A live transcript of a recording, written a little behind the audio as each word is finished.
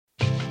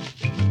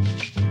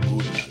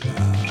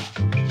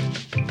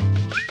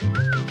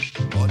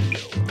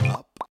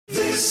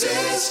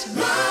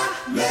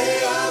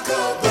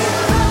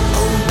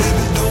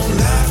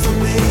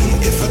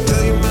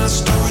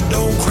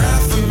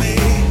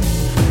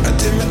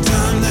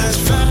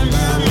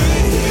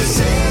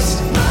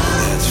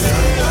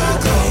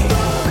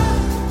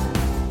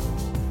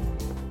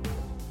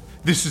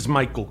This is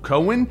Michael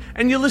Cohen,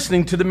 and you're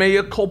listening to the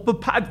Mea Culpa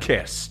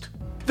podcast.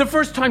 The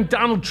first time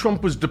Donald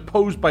Trump was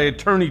deposed by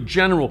Attorney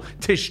General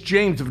Tish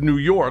James of New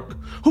York,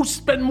 who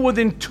spent more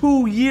than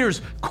 2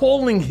 years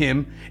calling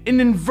him an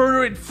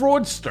inveterate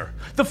fraudster,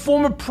 the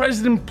former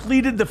president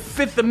pleaded the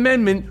Fifth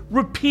Amendment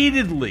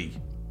repeatedly.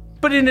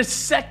 But in a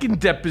second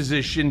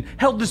deposition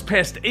held this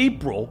past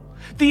April,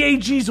 the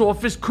AG's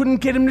office couldn't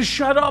get him to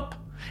shut up,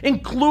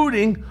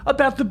 including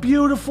about the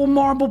beautiful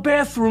marble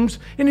bathrooms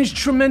in his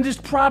tremendous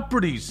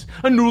properties,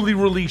 a newly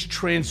released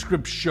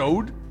transcript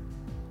showed.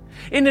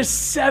 In a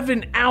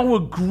 7-hour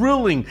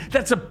grilling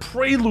that's a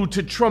prelude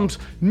to Trump's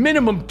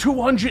minimum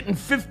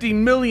 $250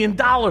 million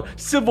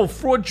civil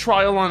fraud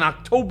trial on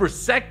October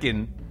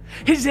 2nd,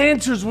 his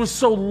answers were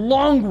so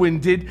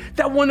long-winded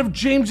that one of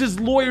James's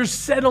lawyers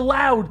said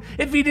aloud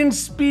if he didn't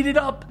speed it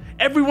up,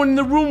 everyone in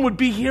the room would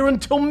be here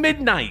until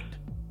midnight.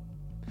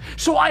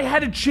 So I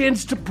had a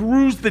chance to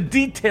peruse the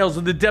details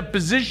of the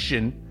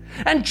deposition,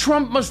 and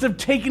Trump must have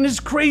taken his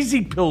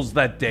crazy pills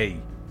that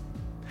day.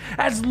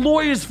 As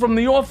lawyers from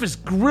the office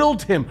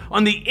grilled him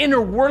on the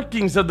inner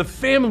workings of the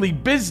family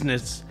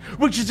business,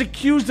 which is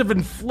accused of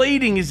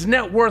inflating his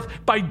net worth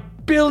by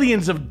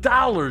billions of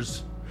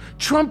dollars,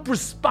 Trump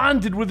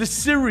responded with a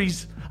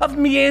series of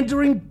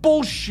meandering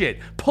bullshit,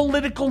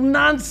 political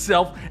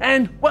non-self,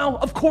 and, well,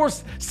 of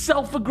course,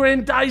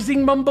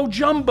 self-aggrandizing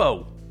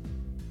mumbo-jumbo.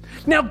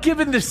 Now,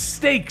 given the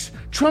stakes,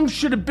 Trump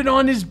should have been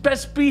on his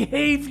best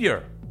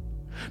behavior.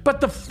 But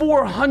the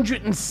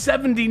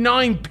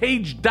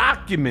 479-page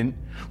document,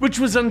 which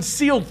was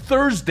unsealed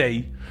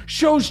Thursday,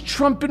 shows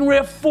Trump in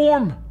rare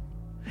form.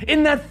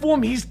 In that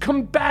form, he's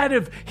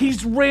combative,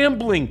 he's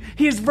rambling,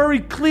 he has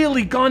very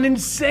clearly gone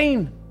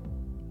insane.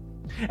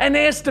 And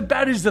asked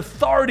about his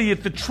authority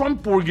at the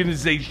Trump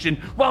Organization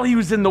while he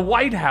was in the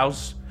White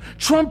House,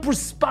 Trump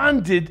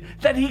responded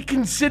that he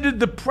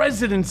considered the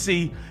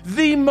presidency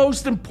the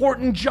most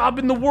important job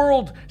in the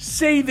world,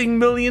 saving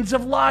millions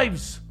of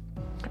lives.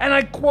 And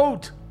I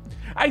quote,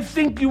 "I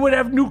think you would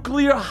have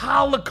nuclear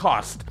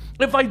holocaust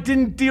if I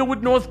didn't deal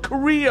with North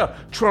Korea,"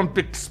 Trump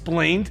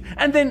explained,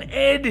 and then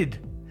added,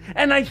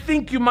 "and I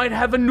think you might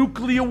have a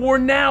nuclear war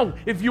now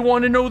if you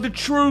want to know the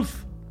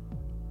truth."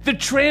 The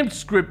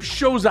transcript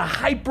shows a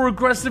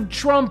hyper-aggressive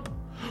Trump,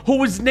 who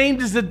was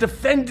named as a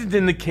defendant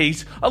in the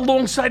case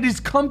alongside his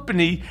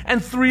company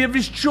and 3 of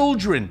his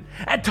children,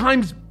 at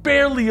times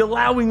barely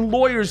allowing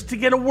lawyers to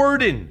get a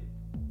word in.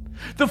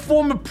 The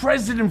former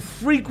president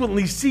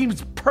frequently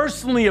seems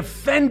personally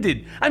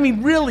offended,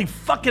 really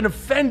fucking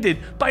offended,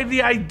 by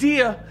the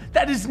idea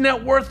that his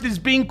net worth is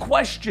being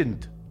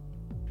questioned.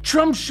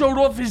 Trump showed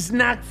off his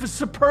knack for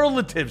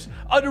superlatives,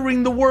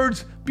 uttering the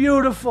words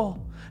beautiful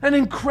and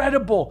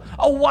incredible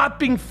a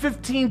whopping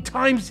 15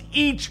 times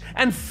each,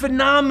 and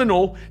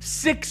phenomenal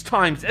 6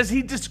 times as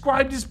he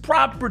described his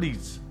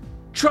properties.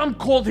 Trump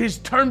called his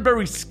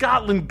Turnberry,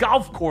 Scotland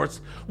golf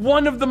course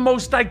one of the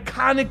most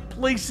iconic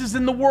places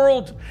in the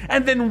world,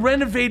 and then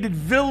renovated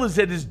villas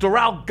at his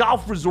Doral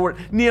golf resort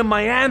near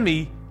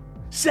Miami,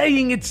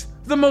 saying it's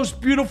the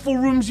most beautiful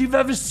rooms you've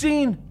ever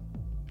seen.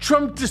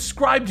 Trump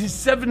described his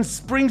Seven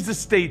Springs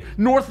estate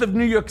north of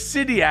New York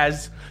City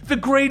as the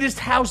greatest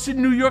house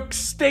in New York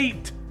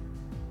State.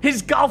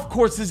 His golf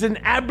course is in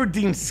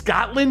Aberdeen,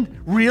 Scotland?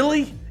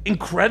 Really?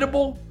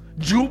 Incredible?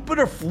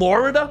 Jupiter,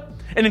 Florida?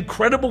 An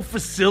incredible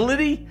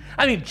facility?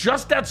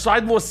 Just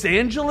outside Los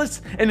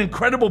Angeles? An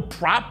incredible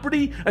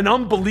property? An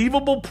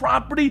unbelievable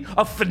property?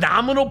 A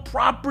phenomenal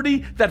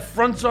property that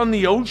fronts on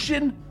the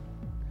ocean?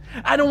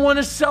 I don't want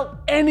to sell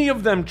any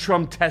of them,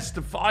 Trump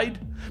testified.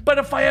 But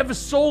if I ever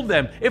sold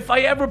them, if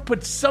I ever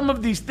put some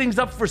of these things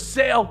up for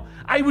sale,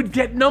 I would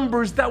get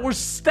numbers that were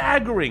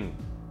staggering.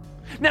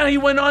 Now he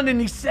went on and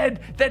he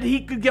said that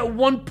he could get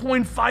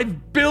 $1.5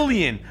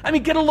 billion.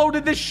 Get a load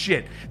of this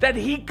shit. That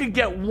he could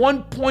get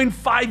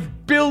 $1.5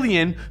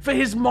 billion for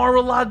his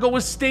Mar-a-Lago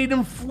estate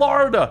in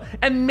Florida,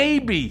 and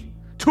maybe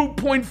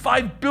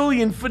 $2.5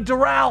 billion for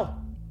Doral.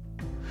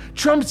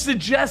 Trump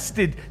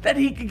suggested that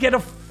he could get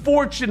a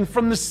fortune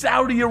from the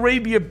Saudi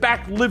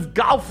Arabia-backed Live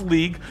Golf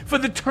League for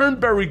the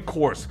Turnberry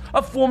course,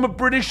 a former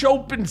British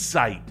Open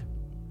site.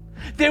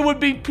 There would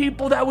be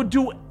people that would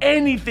do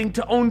anything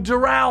to own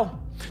Doral.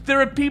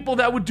 There are people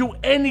that would do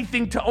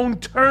anything to own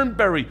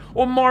Turnberry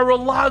or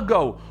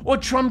Mar-a-Lago or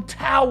Trump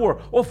Tower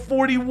or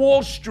 40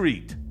 Wall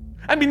Street.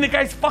 The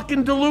guy's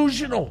fucking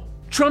delusional.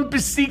 Trump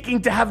is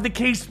seeking to have the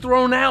case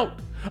thrown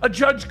out. A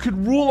judge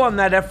could rule on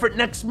that effort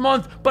next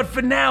month, but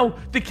for now,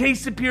 the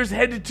case appears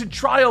headed to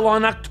trial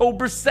on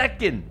October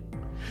 2nd.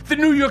 The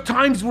New York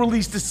Times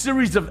released a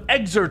series of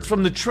excerpts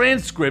from the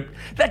transcript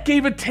that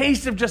gave a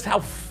taste of just how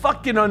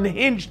fucking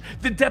unhinged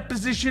the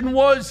deposition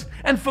was.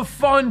 And for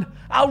fun,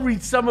 I'll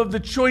read some of the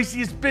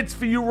choicest bits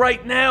for you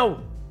right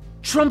now.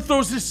 Trump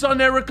throws his son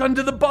Eric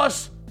under the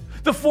bus.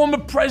 The former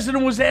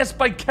president was asked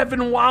by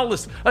Kevin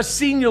Wallace, a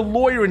senior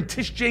lawyer in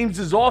Tish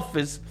James's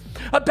office,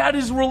 about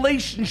his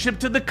relationship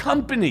to the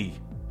company.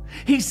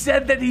 He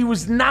said that he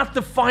was not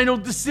the final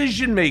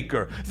decision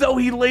maker, though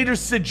he later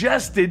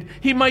suggested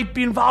he might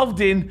be involved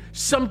in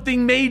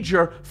something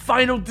major,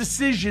 final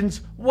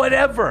decisions,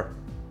 whatever.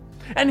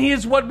 And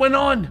here's what went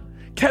on.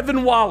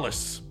 Kevin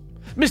Wallace,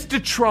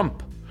 Mr.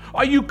 Trump,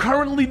 are you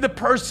currently the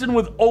person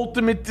with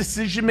ultimate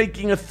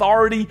decision-making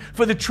authority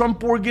for the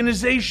Trump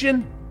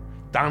Organization?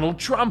 Donald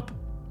Trump,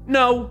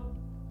 no.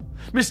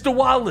 Mr.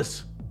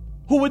 Wallace,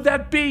 who would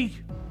that be?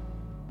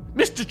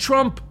 Mr.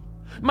 Trump,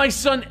 my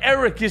son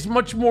Eric is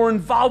much more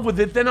involved with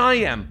it than I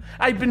am.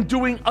 I've been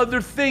doing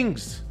other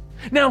things.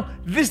 Now,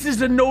 this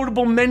is a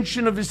notable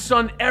mention of his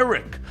son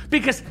Eric,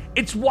 because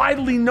it's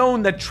widely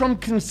known that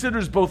Trump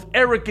considers both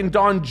Eric and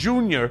Don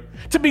Jr.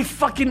 to be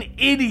fucking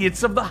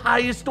idiots of the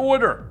highest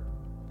order.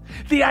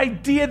 The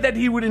idea that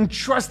he would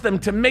entrust them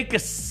to make a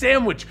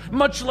sandwich,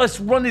 much less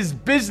run his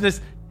business,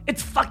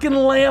 it's fucking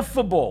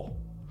laughable.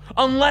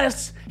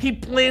 Unless he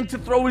planned to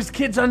throw his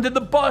kids under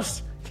the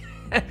bus.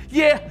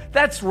 Yeah,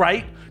 that's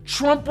right.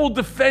 Trump will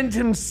defend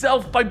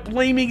himself by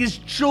blaming his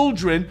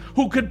children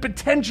who could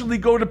potentially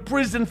go to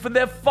prison for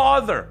their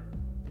father.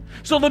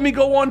 So let me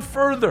go on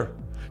further.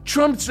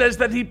 Trump says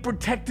that he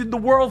protected the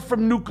world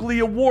from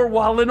nuclear war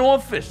while in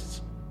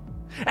office.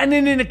 And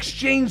in an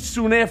exchange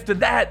soon after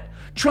that,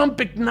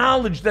 Trump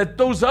acknowledged that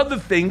those other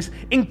things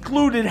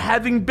included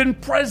having been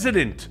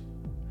president.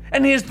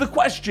 And here's the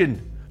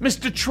question,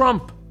 Mr.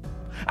 Trump.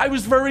 I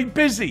was very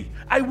busy.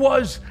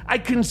 I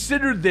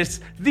considered this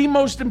the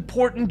most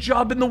important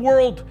job in the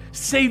world,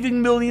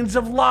 saving millions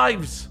of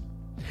lives.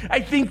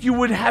 I think you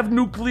would have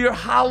nuclear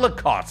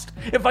holocaust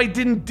if I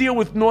didn't deal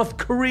with North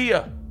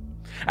Korea.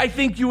 I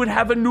think you would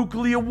have a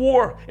nuclear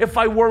war if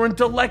I weren't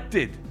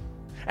elected.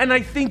 And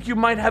I think you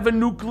might have a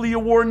nuclear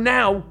war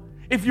now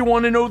if you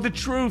want to know the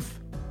truth.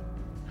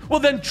 Well,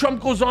 then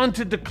Trump goes on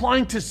to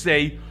decline to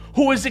say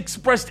who has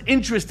expressed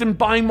interest in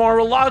buying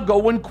Mar-a-Lago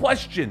when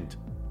questioned.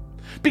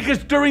 Because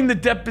during the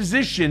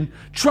deposition,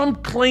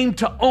 Trump claimed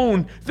to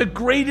own the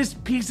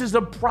greatest pieces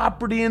of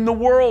property in the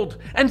world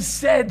and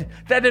said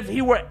that if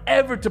he were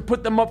ever to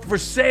put them up for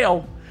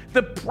sale,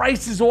 the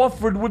prices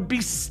offered would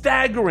be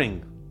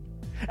staggering.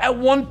 At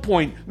one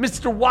point,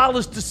 Mr.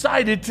 Wallace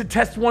decided to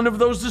test one of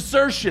those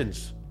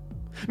assertions.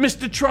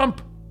 Mr.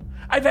 Trump,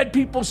 I've had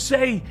people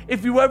say,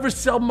 if you ever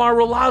sell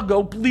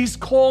Mar-a-Lago, please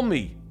call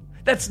me.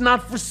 That's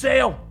not for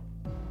sale.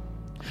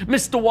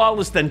 Mr.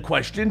 Wallace then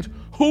questioned,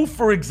 who,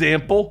 for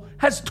example,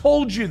 has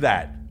told you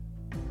that?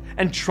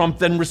 And Trump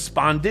then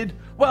responded,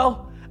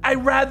 well,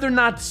 I'd rather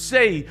not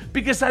say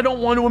because I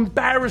don't want to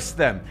embarrass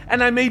them,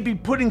 and I may be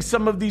putting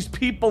some of these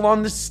people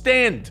on the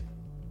stand.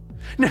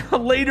 Now,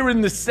 later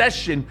in the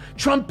session,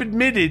 Trump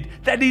admitted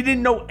that he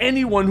didn't know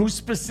anyone who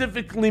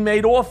specifically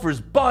made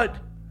offers, but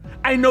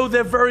I know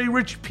they're very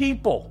rich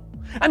people.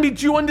 I mean,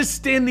 do you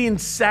understand the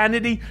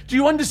insanity? Do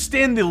you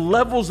understand the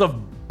levels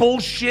of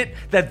bullshit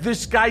that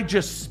this guy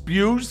just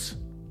spews?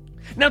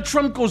 Now,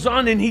 Trump goes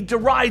on and he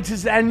derides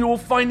his annual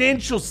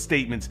financial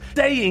statements,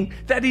 saying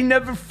that he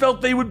never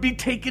felt they would be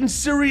taken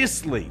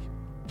seriously.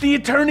 The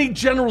Attorney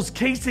General's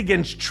case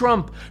against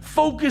Trump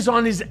focuses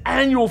on his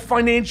annual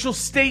financial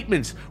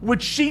statements,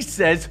 which she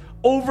says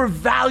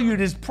overvalued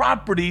his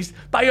properties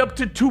by up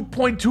to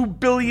 $2.2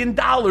 billion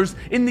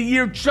in the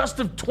year just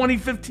of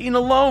 2015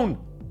 alone.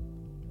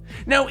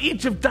 Now,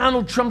 each of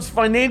Donald Trump's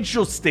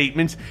financial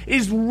statements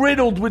is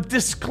riddled with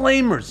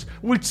disclaimers,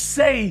 which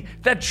say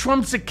that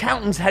Trump's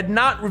accountants had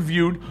not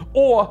reviewed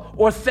or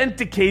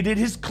authenticated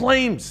his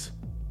claims.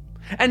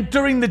 And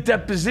during the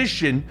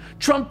deposition,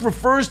 Trump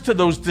refers to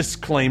those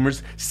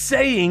disclaimers,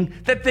 saying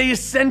that they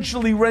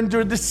essentially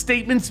render the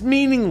statements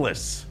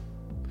meaningless.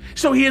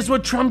 So here's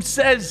what Trump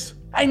says.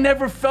 I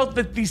never felt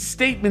that these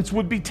statements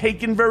would be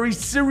taken very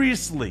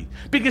seriously,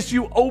 because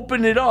you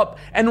open it up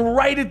and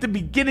right at the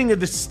beginning of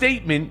the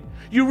statement,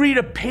 you read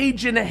a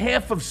page and a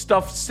half of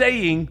stuff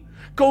saying,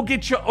 go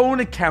get your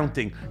own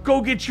accounting, go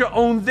get your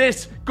own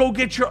this, go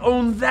get your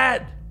own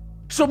that.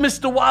 So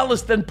Mr.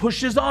 Wallace then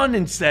pushes on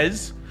and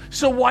says,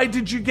 so why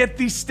did you get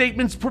these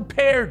statements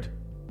prepared?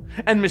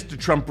 And Mr.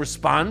 Trump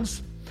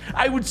responds,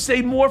 I would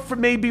say more for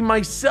maybe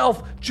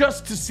myself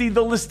just to see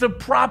the list of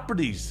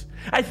properties.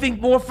 I think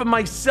more for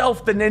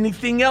myself than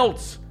anything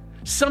else.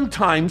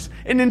 Sometimes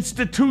an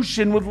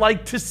institution would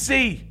like to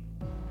see.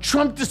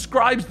 Trump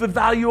describes the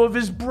value of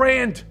his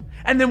brand.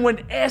 And then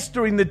when asked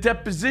during the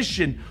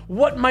deposition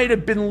what might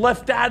have been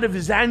left out of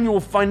his annual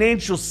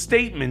financial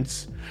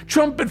statements,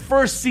 Trump at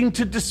first seemed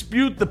to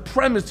dispute the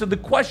premise of the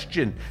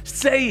question,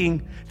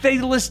 saying they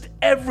list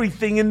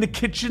everything in the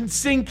kitchen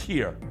sink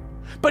here.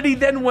 But he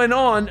then went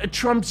on a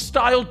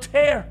Trump-style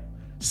tear,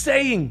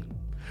 saying,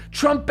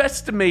 Trump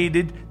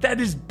estimated that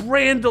his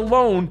brand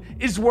alone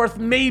is worth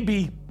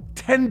maybe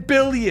 $10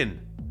 billion.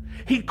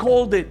 He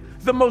called it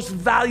the most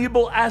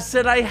valuable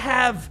asset I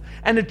have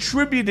and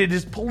attributed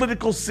his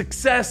political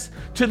success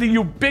to the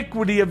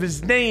ubiquity of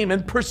his name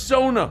and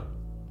persona.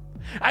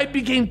 I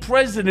became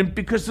president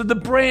because of the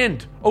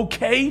brand,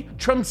 okay?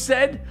 Trump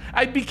said,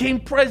 I became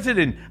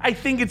president. I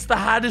think it's the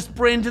hottest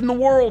brand in the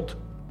world.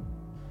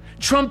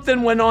 Trump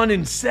then went on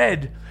and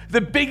said,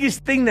 the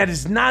biggest thing that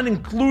is not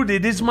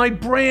included is my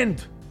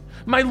brand.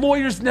 My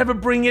lawyers never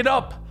bring it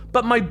up,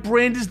 but my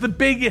brand is the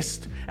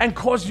biggest. And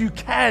cause you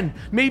can,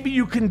 maybe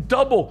you can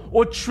double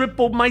or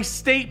triple my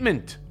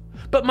statement.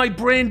 But my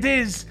brand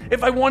is,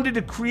 if I wanted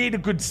to create a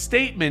good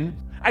statement,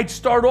 I'd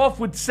start off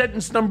with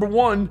sentence number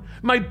 1,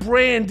 my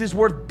brand is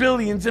worth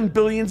billions and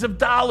billions of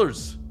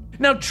dollars.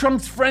 Now,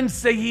 Trump's friends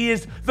say he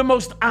is the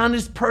most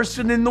honest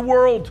person in the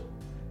world.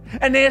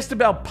 And asked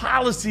about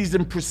policies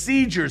and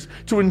procedures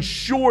to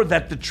ensure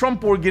that the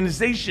Trump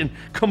organization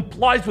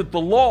complies with the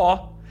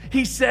law,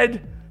 he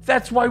said,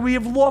 that's why we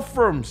have law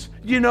firms.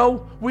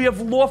 We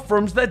have law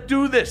firms that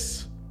do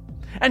this.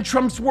 And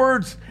Trump's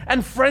words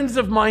and friends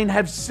of mine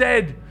have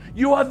said,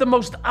 you are the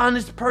most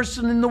honest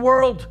person in the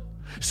world.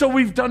 So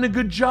we've done a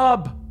good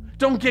job.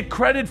 Don't get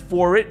credit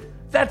for it.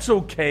 That's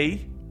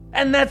okay.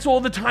 And that's all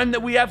the time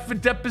that we have for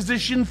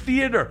deposition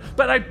theater.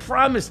 But I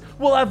promise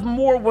we'll have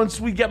more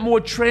once we get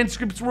more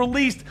transcripts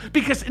released.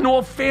 Because in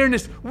all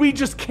fairness, we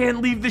just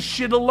can't leave this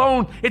shit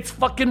alone. It's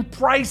fucking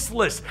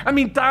priceless. I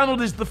mean,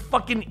 Donald is the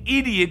fucking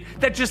idiot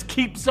that just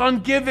keeps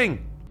on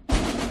giving.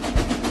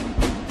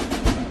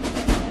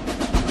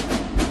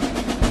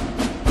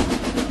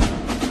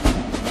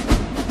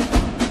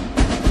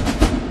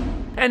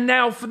 And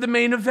now for the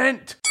main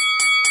event.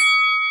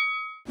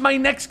 My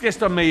next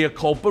guest on Mea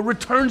Culpa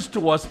returns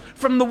to us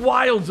from the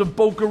wilds of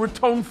Boca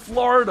Raton,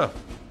 Florida.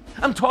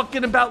 I'm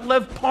talking about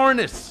Lev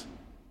Parnas.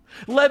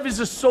 Lev is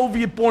a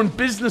Soviet-born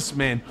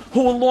businessman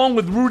who, along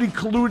with Rudy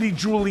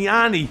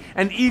Giuliani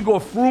and Igor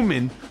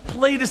Fruman,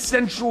 played a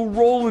central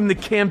role in the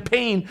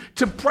campaign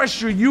to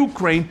pressure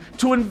Ukraine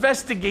to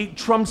investigate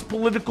Trump's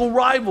political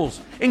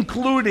rivals,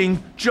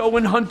 including Joe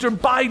and Hunter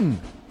Biden.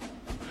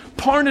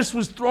 Parnas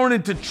was thrown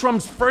into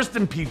Trump's first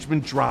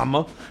impeachment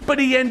drama, but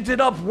he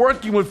ended up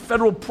working with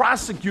federal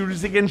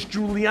prosecutors against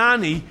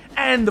Giuliani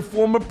and the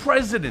former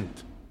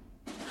president.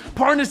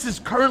 Parnas is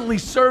currently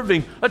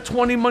serving a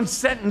 20-month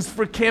sentence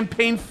for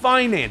campaign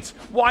finance,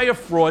 wire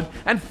fraud,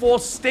 and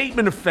false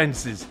statement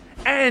offenses,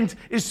 and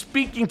is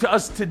speaking to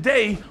us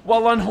today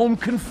while on home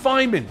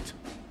confinement.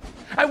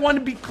 I want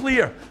to be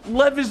clear,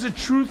 Lev is a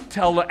truth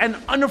teller and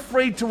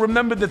unafraid to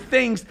remember the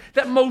things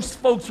that most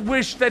folks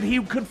wish that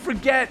he could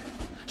forget.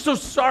 So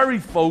sorry,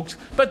 folks,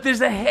 but there's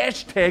a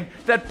hashtag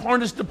that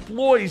Parnas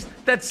deploys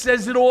that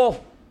says it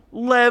all.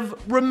 Lev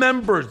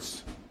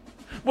remembers.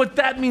 What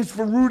that means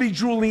for Rudy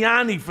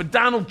Giuliani, for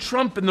Donald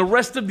Trump, and the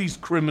rest of these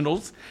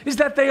criminals is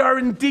that they are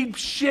in deep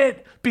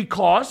shit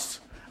because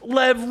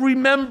Lev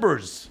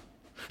remembers.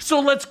 So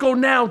let's go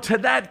now to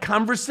that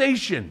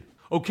conversation.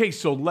 Okay,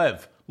 so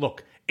Lev,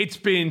 look, it's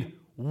been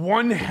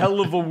one hell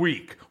of a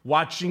week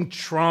watching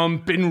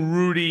Trump and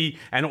Rudy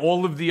and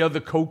all of the other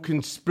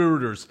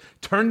co-conspirators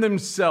turn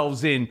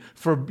themselves in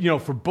for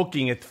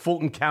booking at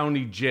Fulton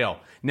County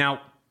Jail.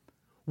 Now,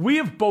 we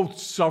have both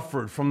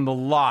suffered from the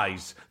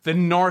lies, the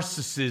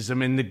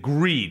narcissism, and the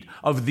greed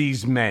of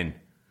these men.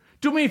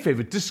 Do me a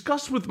favor,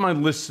 discuss with my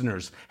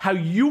listeners how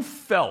you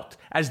felt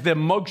as their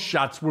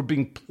mugshots were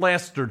being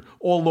plastered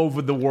all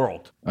over the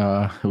world.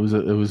 It was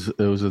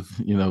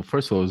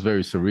first of all, it was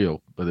very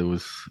surreal, but it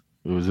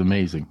was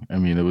amazing. I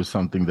mean, it was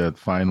something that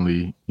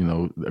finally,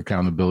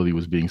 accountability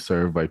was being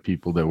served by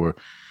people that were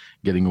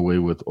getting away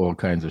with all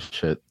kinds of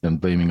shit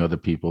and blaming other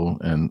people,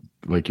 and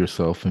like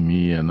yourself and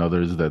me and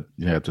others that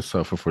had to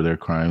suffer for their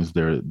crimes,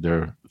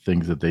 their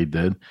things that they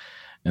did.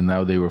 And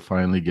now they were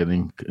finally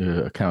getting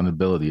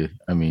accountability.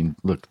 I mean,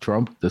 look,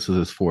 Trump, this is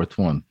his fourth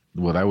one.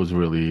 What I was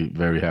really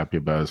very happy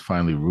about is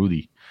finally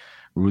Rudy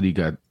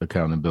got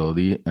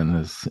accountability, and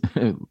his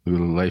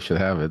life should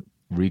have it.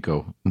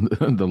 RICO,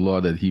 the law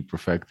that he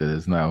perfected,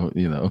 is now,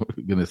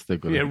 going to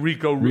stick with it.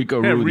 RICO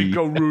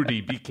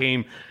Rudy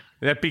became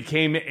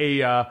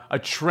a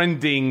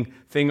trending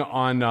thing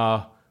on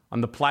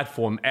the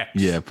platform X.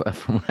 Yeah,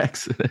 platform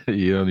X.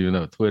 You don't even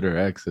know Twitter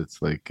X.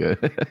 It's like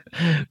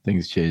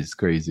things change. It's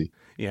crazy.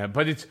 Yeah,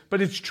 but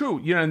it's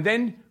true. And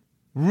then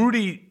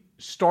Rudy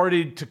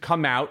started to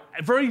come out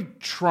very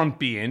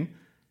Trumpian.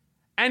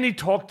 And he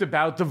talked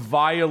about the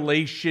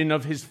violation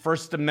of his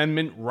First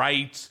Amendment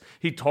rights.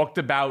 He talked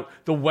about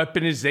the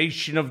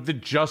weaponization of the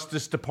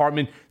Justice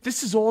Department.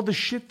 This is all the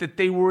shit that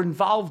they were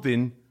involved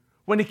in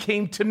when it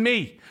came to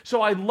me.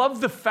 So I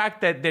love the fact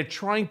that they're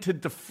trying to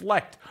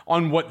deflect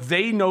on what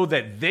they know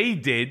that they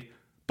did,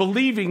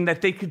 believing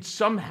that they could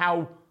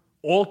somehow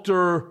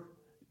alter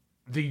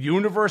the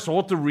universe,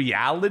 alter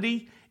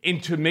reality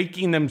into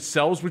making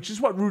themselves, which is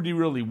what Rudy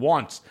really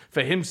wants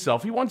for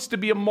himself. He wants to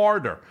be a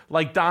martyr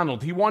like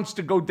Donald. He wants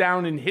to go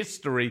down in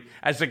history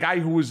as a guy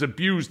who was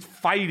abused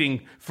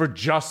fighting for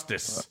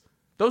justice.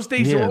 Those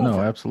days are over. No,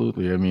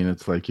 absolutely. I mean,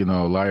 it's like, a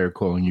liar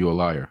calling you a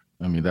liar.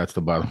 I mean, that's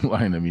the bottom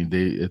line. I mean,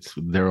 it's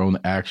their own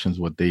actions,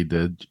 what they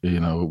did,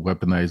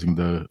 weaponizing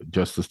the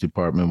Justice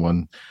Department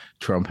when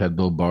Trump had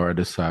Bill Barr at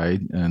his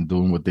side, and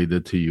doing what they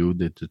did to you,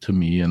 did to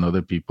me and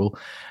other people.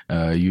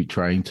 You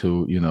trying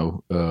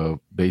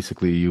to,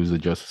 basically use the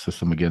justice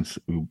system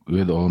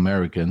with all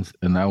Americans.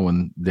 And now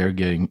when they're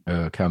getting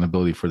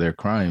accountability for their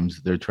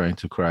crimes, they're trying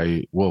to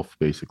cry wolf,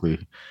 basically.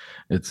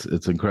 It's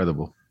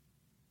incredible.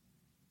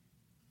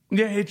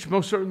 Yeah, it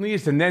most certainly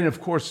is. And then,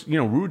 of course,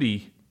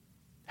 Rudy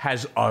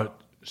has a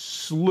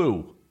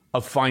slew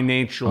of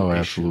financial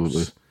issues.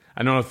 Absolutely.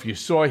 I don't know if you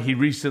saw, he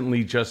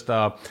recently just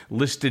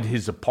listed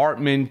his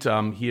apartment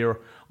here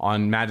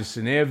on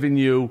Madison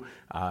Avenue.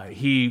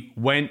 He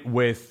went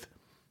with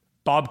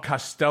Bob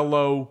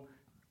Costello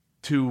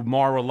to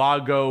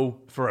Mar-a-Lago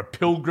for a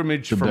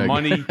pilgrimage for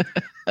money.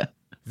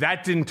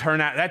 That didn't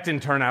turn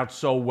out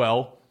so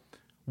well.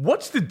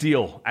 What's the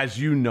deal, as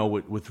you know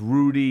it, with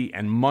Rudy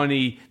and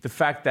money? The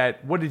fact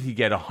that, what did he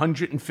get,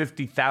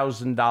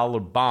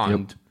 $150,000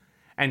 bond,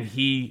 and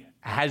he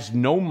has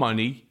no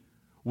money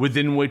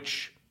within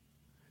which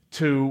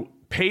to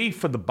pay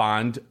for the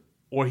bond,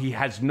 or he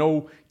has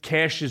no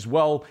cash as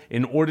well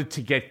in order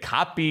to get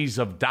copies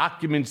of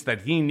documents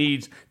that he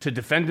needs to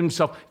defend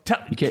himself.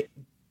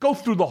 Go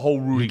through the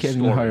whole Rudy story. He can't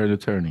even hire an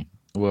attorney.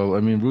 Well, I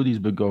mean, Rudy's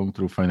been going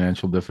through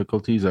financial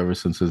difficulties ever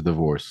since his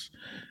divorce.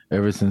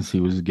 Ever since he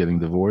was getting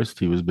divorced,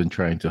 he was been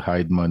trying to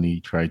hide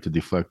money, trying to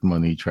deflect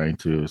money, trying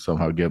to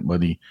somehow get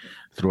money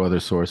through other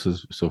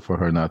sources. So for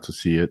her not to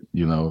see it,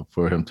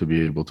 for him to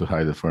be able to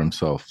hide it for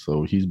himself.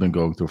 So he's been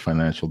going through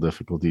financial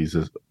difficulties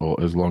as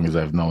long as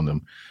I've known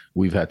him.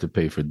 We've had to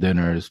pay for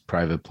dinners,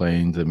 private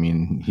planes. I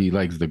mean, he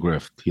likes the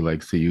grift. He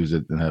likes to use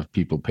it and have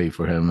people pay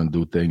for him and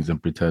do things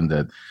and pretend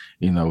that,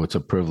 it's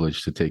a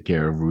privilege to take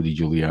care of Rudy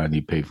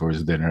Giuliani, pay for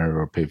his dinner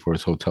or pay for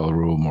his hotel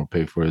room or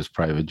pay for his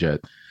private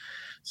jet.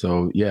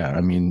 So, yeah,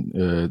 I mean,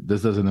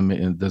 this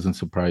doesn't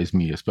surprise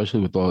me,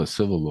 especially with all the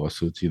civil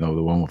lawsuits. The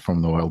one from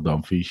Noelle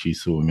Dunphy,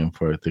 she's suing him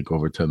for, I think,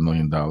 over $10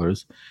 million.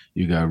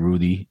 You got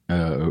Ruby,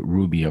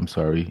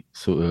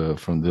 so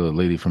from the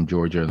lady from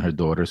Georgia and her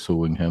daughter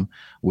suing him,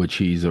 which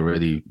he's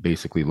already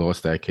basically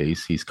lost that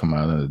case. He's come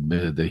out and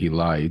admitted that he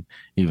lied,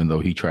 even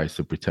though he tries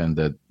to pretend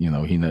that,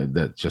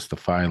 that's just a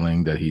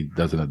filing, that he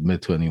doesn't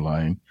admit to any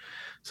lying.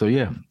 So,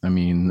 yeah, I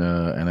mean,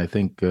 and I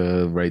think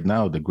right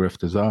now the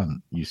grift is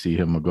on. You see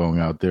him going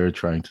out there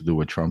trying to do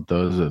what Trump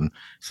does and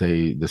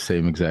say the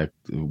same exact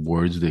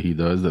words that he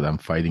does, that I'm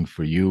fighting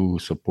for you,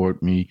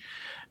 support me,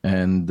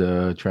 and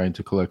trying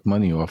to collect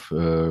money off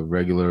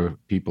regular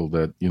people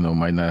that,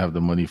 might not have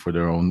the money for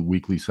their own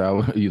weekly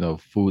salary,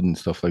 food and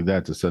stuff like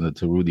that, to send it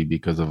to Rudy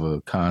because of a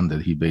con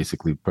that he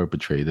basically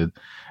perpetrated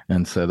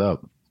and set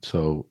up.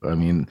 So, I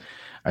mean,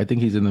 I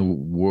think he's in a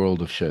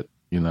world of shit.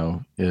 He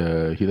doesn't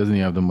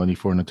even have the money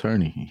for an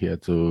attorney. He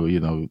had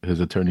to,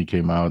 his attorney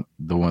came out,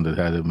 the one that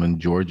had him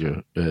in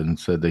Georgia, and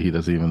said that he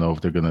doesn't even know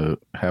if they're going to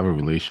have a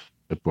relationship,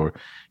 or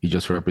he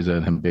just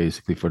represented him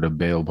basically for the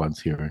bail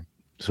bonds hearing.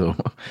 So,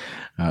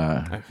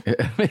 I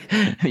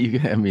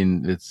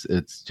mean,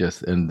 it's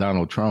just, and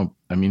Donald Trump,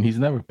 I mean, he's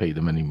never paid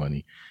him any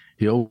money.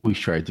 He always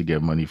tried to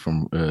get money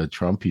from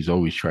Trump. He's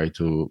always tried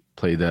to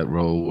play that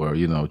role where,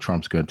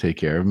 Trump's going to take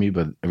care of me.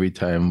 But every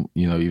time,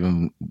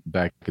 even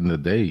back in the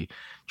day,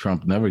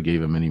 Trump never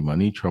gave him any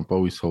money. Trump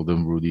always told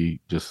him,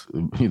 Rudy, just,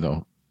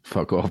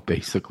 fuck off,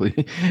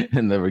 basically,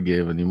 and never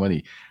gave any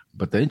money.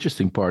 But the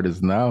interesting part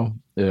is now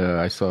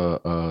I saw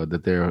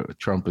that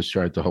Trump is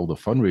trying to hold a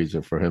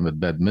fundraiser for him at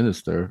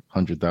Bedminster,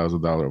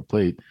 $100,000 a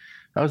plate.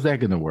 How's that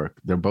going to work?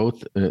 They're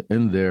both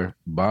in their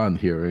bond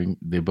hearing.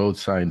 They both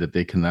signed that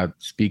they cannot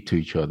speak to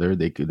each other.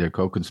 They're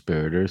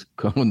co-conspirators,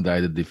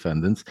 co-indicted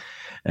defendants.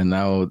 And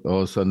now all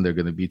of a sudden they're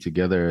going to be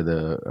together at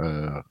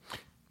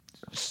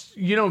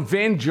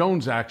Van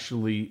Jones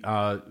actually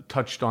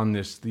touched on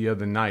this the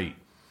other night.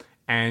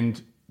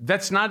 And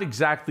that's not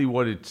exactly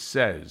what it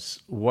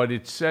says. What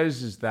it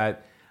says is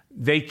that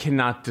he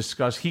cannot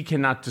discuss,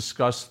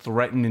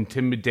 threaten,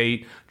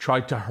 intimidate, try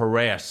to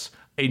harass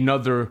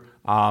another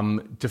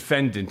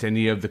defendant,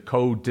 any of the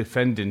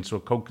co-defendants or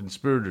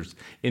co-conspirators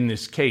in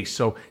this case.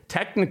 So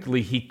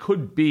technically, he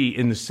could be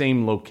in the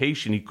same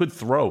location. He could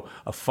throw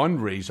a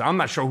fundraiser. I'm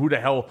not sure who the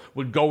hell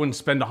would go and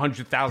spend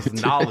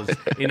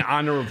 $100,000 in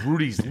honor of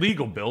Rudy's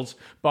legal bills,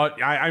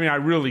 but I mean, I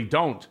really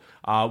don't.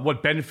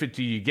 What benefit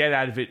do you get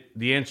out of it?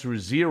 The answer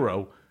is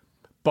zero.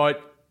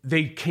 But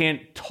they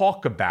can't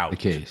talk about the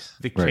case.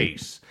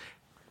 Case.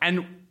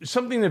 And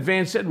something that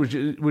Van said,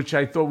 which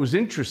I thought was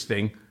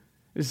interesting,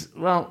 is,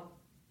 well,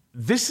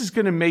 this is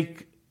going to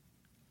make,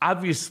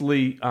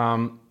 obviously,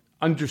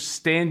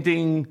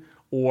 understanding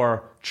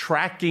or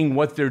tracking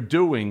what they're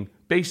doing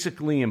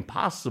basically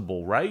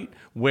impossible, right?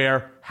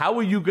 Where, how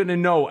are you going to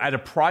know at a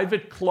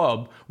private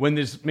club when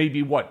there's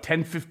maybe,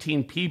 10,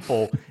 15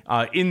 people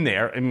in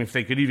there? I mean, if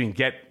they could even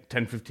get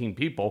 10, 15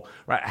 people,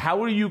 right?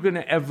 How are you going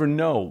to ever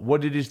know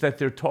what it is that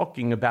they're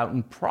talking about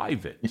in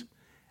private?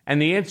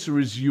 And the answer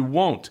is you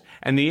won't.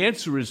 And the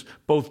answer is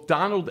both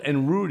Donald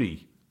and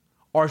Rudy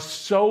are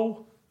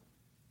so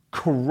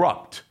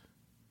corrupt.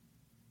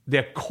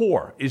 Their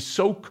core is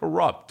so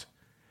corrupt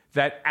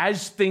that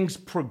as things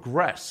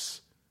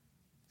progress,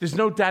 there's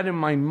no doubt in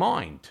my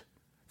mind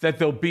that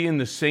they'll be in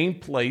the same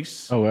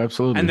place. Oh,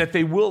 absolutely. And that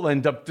they will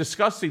end up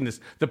discussing this.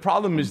 The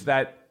problem is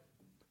that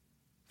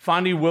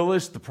Fonnie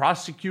Willis, the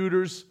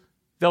prosecutors,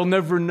 they'll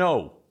never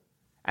know.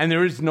 And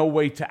there is no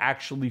way to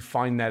actually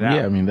find that out.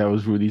 Yeah, I mean, that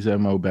was Rudy's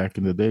MO back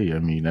in the day. I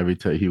mean, every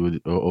time he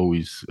would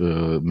always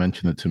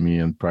mention it to me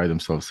and pride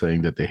himself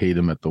saying that they hate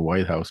him at the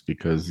White House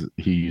because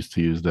he used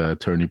to use the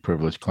attorney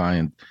privilege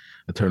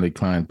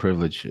attorney-client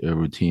privilege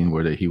routine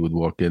where he would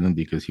walk in, and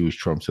because he was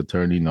Trump's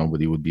attorney,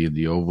 nobody would be in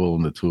the Oval,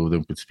 and the two of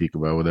them could speak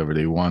about whatever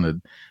they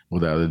wanted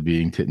without it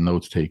being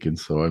notes taken.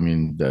 So, I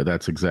mean,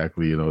 that's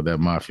exactly, that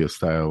mafia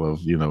style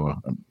of,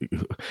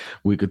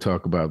 we could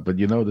talk about. But,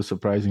 the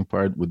surprising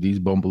part with these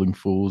bumbling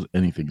fools,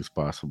 anything is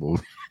possible.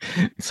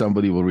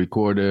 Somebody will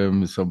record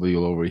him, somebody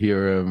will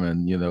overhear him,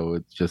 and,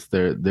 it's just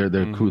they're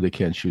crew that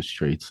can't shoot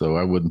straight. So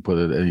I wouldn't put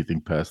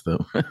anything past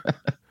them.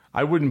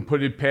 I wouldn't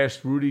put it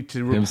past Rudy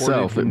to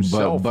report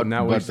himself. And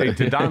now we say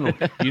to Donald,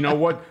 you know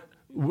what?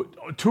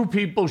 Two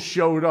people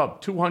showed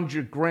up.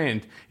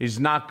 $200,000 is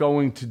not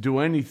going to do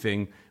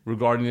anything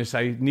regarding this.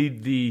 I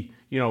need the,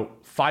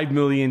 $5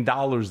 million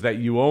that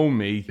you owe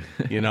me,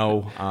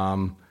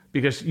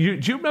 because do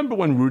you remember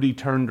when Rudy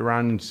turned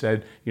around and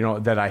said,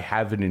 that I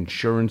have an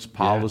insurance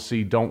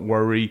policy, don't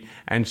worry,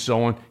 and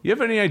so on? You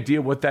have any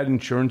idea what that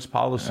insurance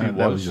policy was?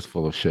 That was just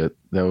full of shit.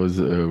 That was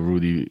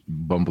Rudy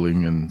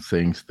bumbling and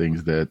saying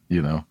things that,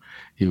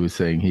 he was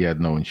saying he had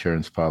no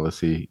insurance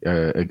policy,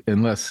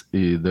 unless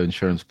the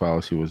insurance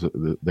policy was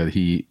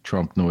that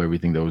Trump knew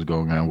everything that was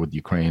going on with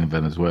Ukraine and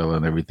Venezuela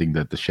and everything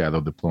that the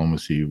shadow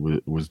diplomacy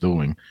was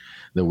doing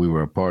that we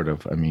were a part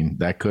of. I mean,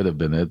 that could have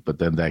been it, but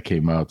then that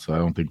came out. So I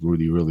don't think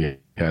Rudy really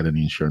had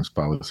any insurance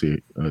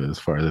policy as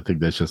far as I think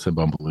that's just a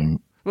bumbling.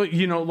 Well,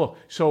 look,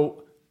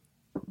 so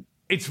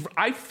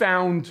I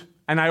found,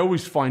 and I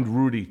always find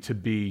Rudy to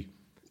be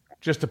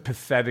just a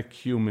pathetic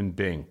human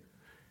being.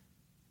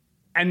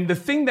 And the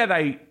thing that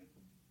I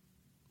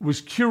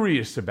was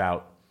curious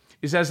about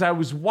is as I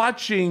was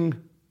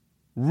watching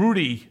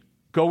Rudy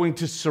going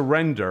to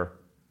surrender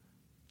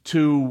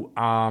to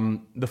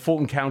the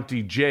Fulton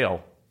County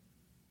Jail,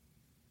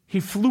 he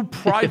flew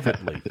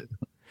privately.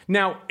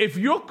 Now, if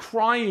you're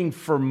crying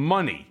for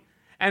money,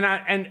 and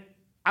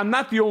I'm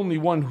not the only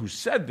one who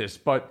said this,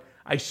 but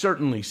I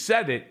certainly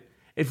said it.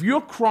 If you're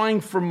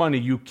crying for money,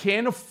 you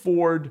can't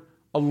afford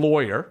a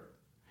lawyer,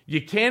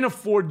 you can't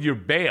afford your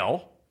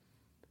bail.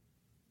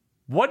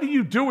 What are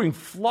you doing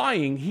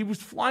flying? He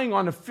was flying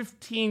on a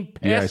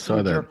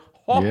 15-passenger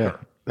Hawker.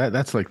 Yeah,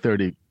 that's like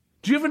 30.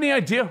 Do you have any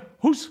idea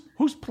whose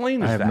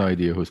plane is that? I have no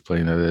idea whose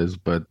plane it is,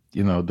 but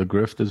the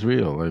grift is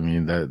real. I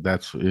mean,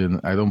 that's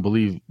I don't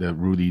believe that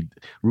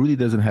Rudy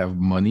doesn't have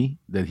money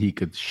that he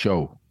could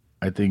show.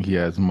 I think he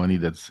has money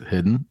that's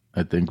hidden.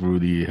 I think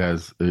Rudy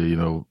has,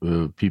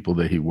 people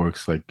that he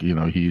works like, he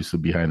used to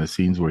behind the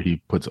scenes where he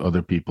puts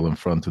other people in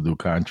front to do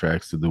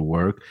contracts, to do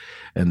work,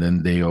 and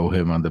then they owe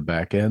him on the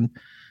back end.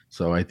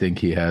 So I think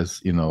he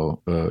has,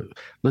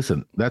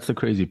 listen, that's the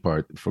crazy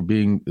part. For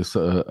being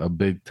a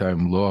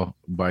big-time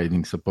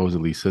law-abiding,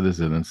 supposedly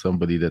citizen and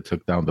somebody that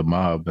took down the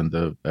mob and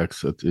the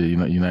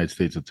United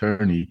States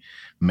attorney,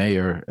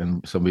 mayor,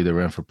 and somebody that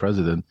ran for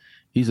president,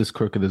 he's as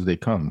crooked as they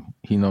come.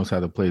 He knows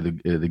how to play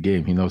the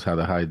game. He knows how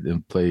to hide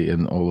and play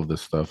in all of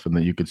this stuff. And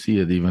then you could see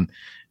it even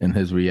in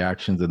his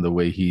reactions and the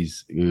way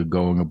he's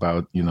going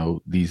about,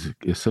 these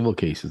civil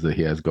cases that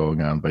he has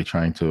going on by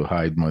trying to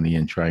hide money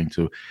and trying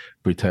to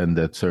pretend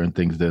that certain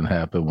things didn't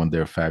happen when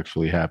they're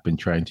factually happened,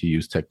 trying to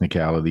use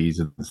technicalities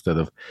instead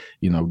of,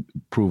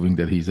 proving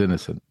that he's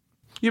innocent.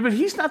 Yeah, but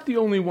he's not the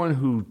only one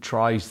who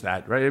tries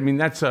that, right? I mean,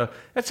 that's a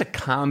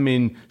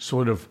common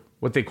sort of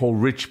what they call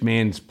rich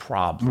man's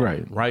problem,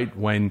 right?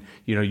 When,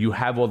 you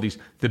have all these,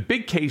 the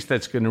big case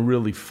that's going to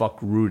really fuck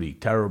Rudy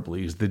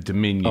terribly is the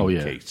Dominion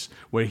case,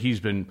 where he's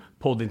been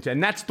pulled into,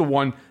 and that's the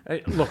one,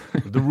 look,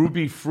 the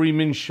Ruby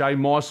Freeman, Shy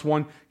Moss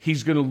one,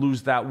 he's going to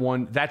lose that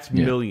one. That's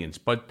millions.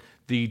 But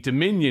the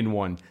Dominion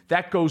one,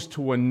 that goes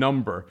to a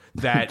number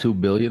that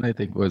 $2 billion, I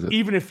think, was it?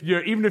 Even if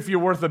you're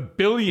worth $1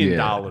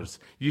 billion,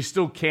 you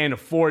still can't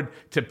afford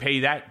to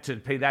pay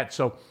that.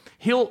 So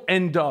he'll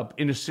end up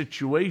in a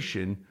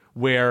situation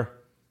where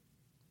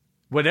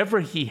whatever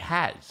he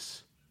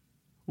has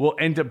will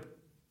end up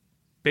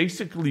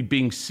basically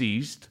being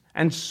seized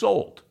and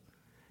sold,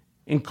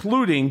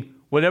 including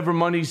whatever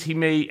monies he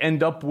may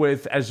end up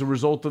with as a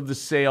result of the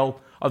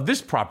sale of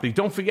this property.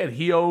 Don't forget,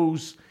 he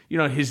owes,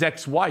 his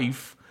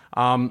ex-wife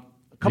a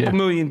couple $1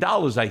 million,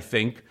 I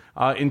think,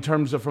 in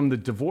terms of from the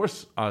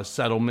divorce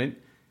settlement.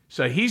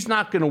 So he's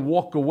not going to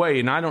walk away,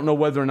 and I don't know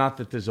whether or not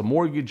that there's a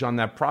mortgage on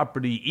that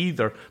property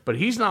either, but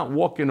he's not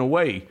walking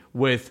away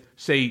with,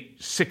 say,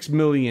 $6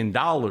 million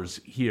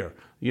here.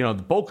 The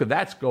bulk of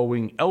that's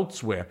going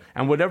elsewhere.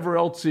 And whatever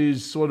else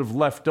is sort of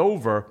left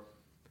over,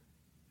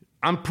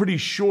 I'm pretty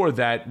sure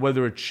that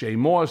whether it's Shay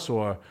Moss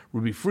or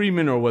Ruby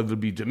Freeman or whether it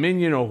be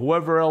Dominion or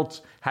whoever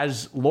else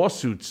has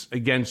lawsuits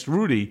against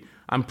Rudy,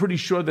 I'm pretty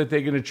sure that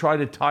they're going to try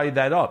to tie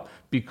that up,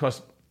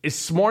 because as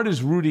smart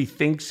as Rudy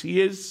thinks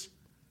he is,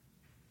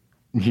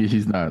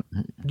 he's not.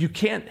 You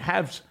can't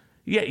have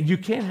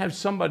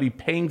somebody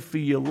paying for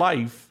your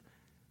life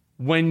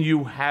when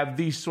you have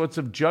these sorts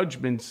of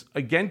judgments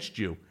against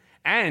you.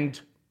 And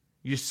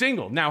you're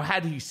single. Now,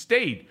 had he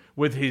stayed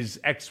with his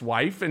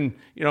ex-wife and,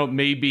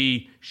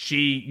 maybe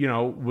she,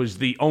 was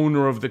the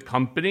owner of the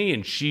company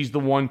and she's the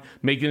one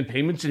making the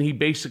payments and he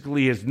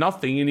basically has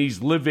nothing and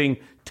he's living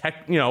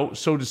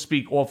so to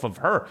speak, off of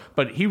her.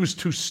 But he was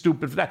too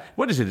stupid for that.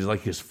 What is it? Is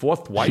like his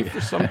fourth wife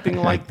or something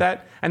like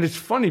that? And it's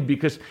funny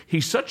because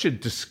he's such a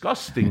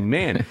disgusting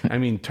man. I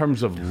mean, in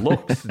terms of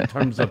looks, in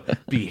terms of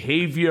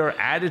behavior,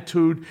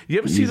 attitude. You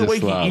ever see the way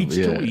slob, he eats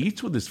too? He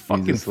eats with his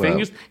fucking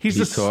fingers. He's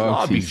a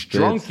slob. He's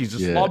drunk. He's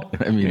a slob.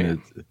 I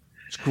mean,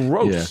 it's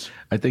gross. Yeah.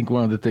 I think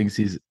one of the things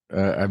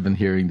I've been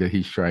hearing that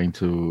he's trying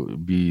to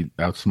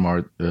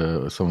outsmart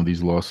some of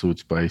these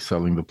lawsuits by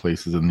selling the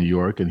places in New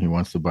York, and he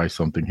wants to buy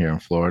something here in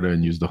Florida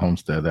and use the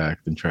Homestead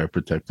Act and try to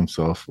protect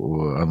himself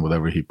on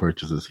whatever he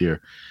purchases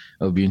here.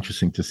 It'll be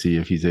interesting to see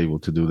if he's able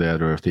to do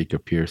that or if they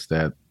could pierce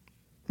that.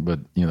 But,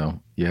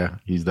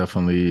 he's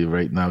definitely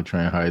right now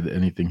trying to hide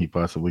anything he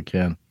possibly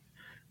can.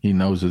 He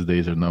knows his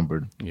days are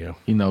numbered. Yeah.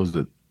 He knows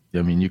that.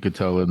 I mean, you could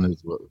tell in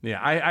his... Yeah,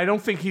 I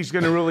don't think he's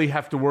going to really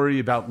have to worry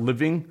about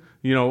living,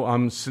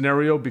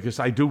 scenario, because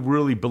I do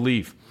really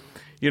believe,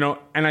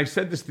 and I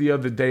said this the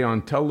other day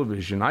on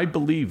television, I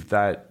believe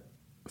that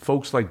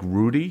folks like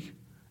Rudy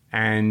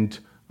and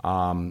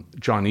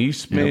John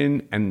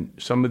Eastman and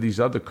some of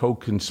these other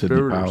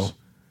co-conspirators,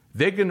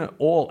 they're going to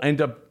all end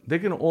up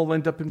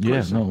in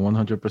prison. Yeah, no,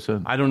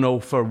 100%. I don't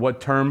know for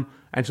what term,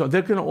 and so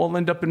they're going to all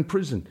end up in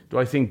prison. Do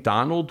I think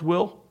Donald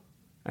will?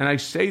 And I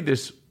say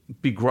this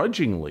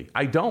begrudgingly.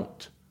 I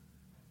don't.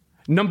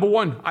 Number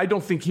one, I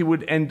don't think he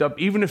would end up,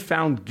 even if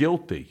found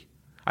guilty,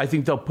 I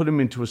think they'll put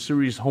him into a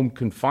serious home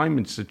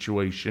confinement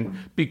situation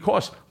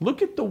because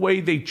look at the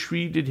way they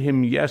treated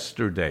him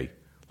yesterday.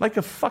 Like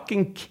a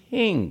fucking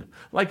king,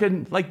 like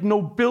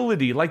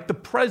nobility, like the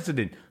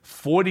president.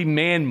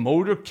 40-man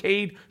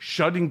motorcade,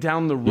 shutting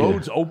down the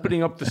roads,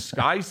 opening up the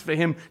skies for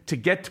him to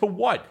get to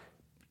what?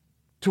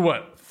 To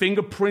a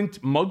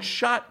fingerprint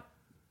mugshot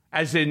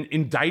as an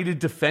indicted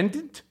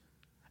defendant?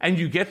 And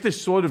you get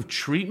this sort of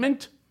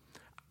treatment?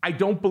 I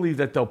don't believe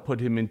that they'll put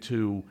him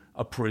into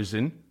a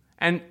prison.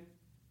 And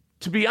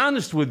to be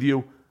honest with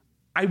you,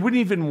 I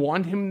wouldn't even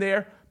want him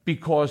there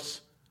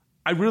because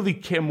I really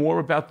care more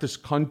about this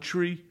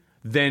country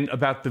than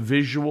about the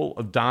visual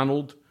of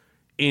Donald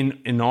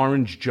in an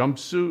orange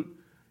jumpsuit.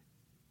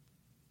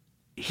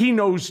 He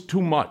knows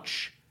too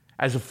much.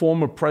 As a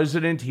former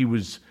president, he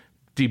was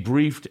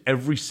debriefed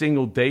every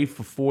single day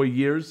for 4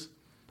 years.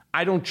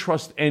 I don't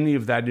trust any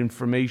of that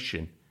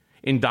information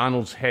in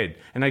Donald's head.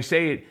 And I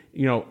say it,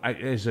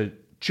 as a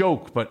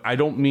joke, but I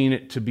don't mean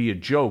it to be a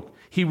joke.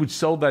 He would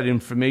sell that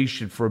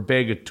information for a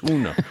bag of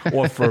tuna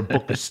or for a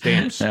book of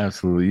stamps.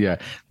 Absolutely, yeah.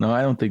 No,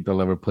 I don't think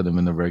they'll ever put him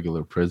in a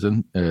regular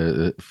prison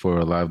for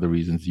a lot of the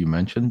reasons you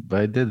mentioned.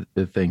 But I did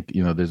think,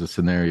 there's a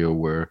scenario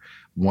where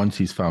once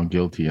he's found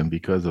guilty and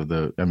because of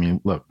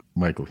look,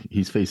 Michael,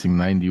 he's facing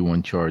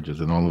 91 charges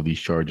and all of these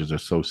charges are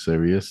so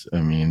serious.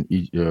 I mean,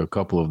 a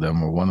couple of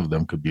them or one of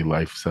them could be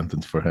life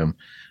sentence for him,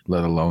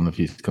 let alone if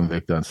he's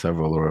convicted on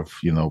several or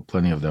if,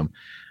 plenty of them.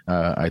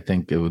 I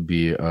think it would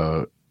be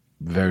a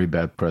very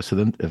bad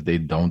precedent if they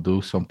don't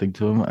do something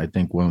to him. I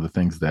think one of the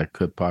things that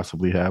could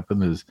possibly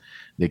happen is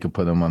they could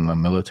put him on a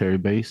military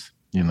base,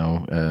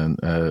 and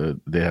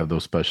they have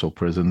those special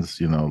prisons,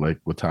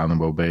 like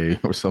Guantanamo Bay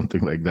or something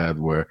like that,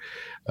 where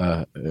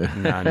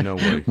no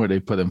way. where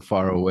they put him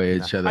far away.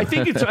 I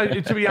think it's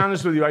to be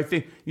honest with you, I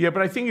think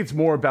it's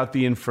more about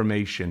the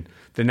information,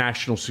 the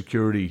national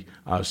security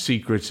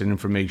secrets and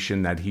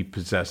information that he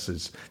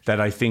possesses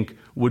that I think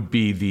would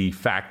be the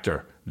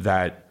factor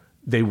that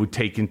they would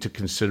take into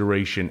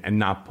consideration and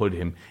not put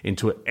him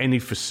into any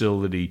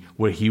facility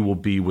where he will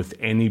be with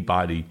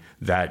anybody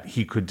that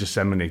he could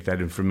disseminate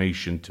that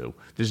information to.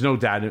 There's no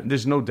doubt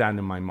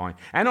in my mind.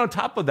 And on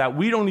top of that,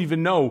 we don't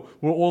even know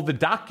where all the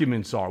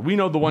documents are. We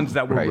know the ones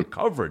that were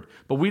recovered,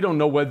 but we don't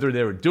know whether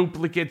there are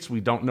duplicates.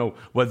 We don't know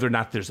whether or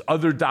not there's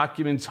other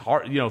documents,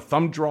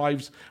 thumb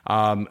drives,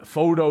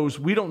 photos.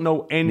 We don't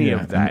know any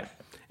of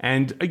that.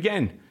 And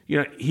again,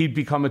 he'd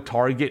become a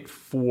target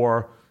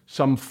for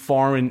some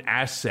foreign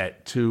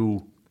asset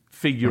to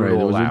figure it all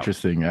out. It was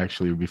interesting,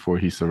 actually, before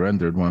he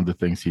surrendered, one of the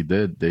things he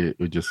did, it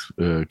just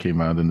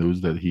came out in the news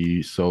that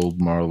he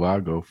sold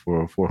Mar-a-Lago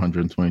for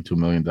 $422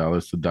 million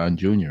to Don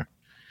Jr.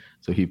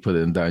 So he put it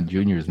in Don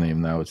Jr.'s name.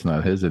 Now it's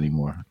not his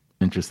anymore.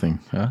 Interesting,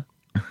 huh?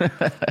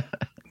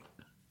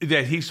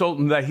 That he sold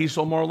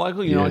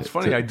Mar-a-Lago? It's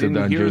funny. I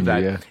didn't hear Jr.,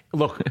 that. Yeah.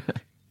 Look,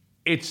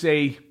 it's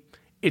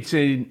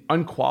an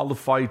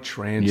unqualified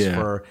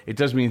transfer. Yeah. It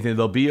doesn't mean anything.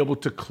 They'll be able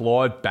to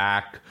claw it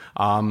back.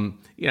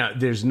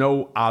 There's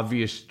no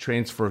obvious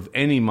transfer of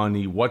any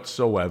money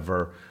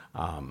whatsoever.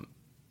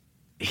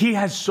 He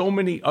has so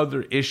many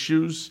other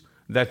issues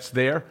that's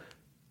there.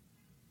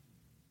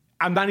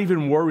 I'm not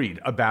even worried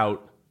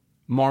about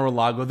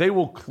Mar-a-Lago. They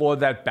will claw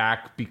that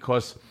back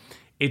because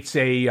it's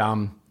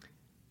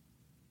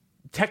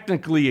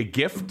technically a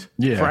gift,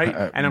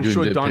 right? And I'm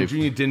sure Don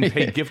Jr. didn't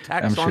pay gift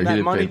tax on that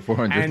money.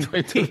 And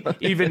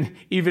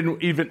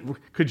even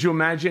could you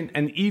imagine?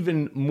 And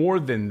even more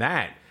than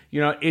that,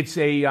 it's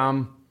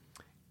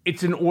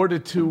in order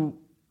to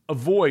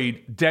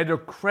avoid debtor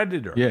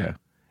creditor. Yeah,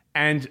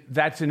 and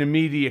that's an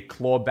immediate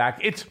clawback.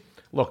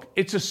 look,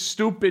 it's a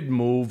stupid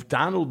move.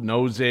 Donald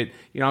knows it.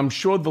 I'm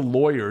sure the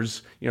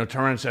lawyers, turned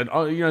around and said,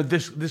 oh,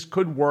 this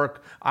could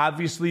work.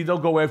 Obviously, they'll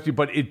go after you,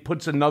 but it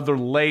puts another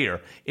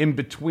layer in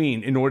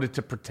between in order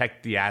to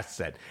protect the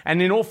asset.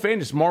 And in all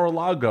fairness,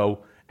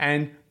 Mar-a-Lago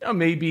and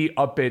maybe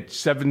up at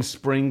Seven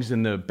Springs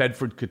in the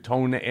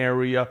Bedford-Katona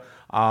area,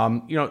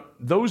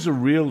 those are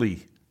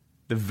really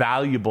the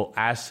valuable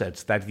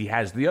assets that he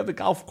has. The other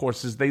golf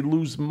courses, they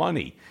lose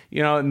money,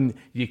 and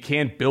you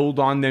can't build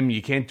on them.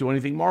 You can't do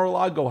anything.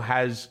 Mar-a-Lago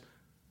has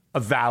a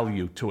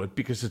value to it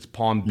because it's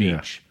Palm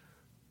Beach.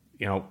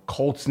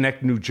 Colts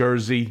Neck, New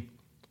Jersey,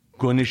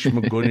 Gunish,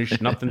 Magunish,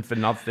 nothing for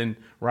nothing,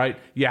 right?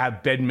 You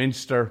have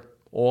Bedminster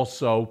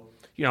also.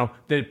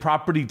 The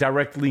property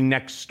directly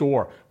next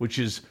door, which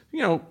is,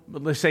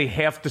 let's say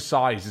half the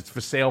size. It's for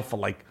sale for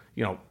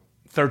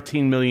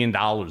 $13 million.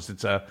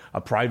 It's a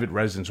private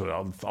residence, or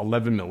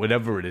 $11 million,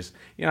 whatever it is.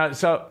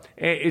 So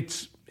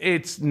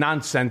it's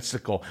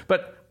nonsensical.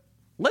 But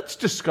let's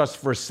discuss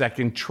for a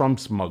second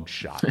Trump's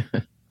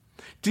mugshot.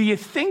 Do you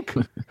think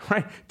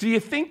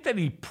that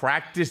he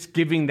practiced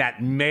giving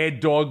that mad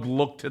dog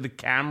look to the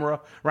camera,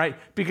 right?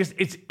 Because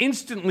it's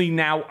instantly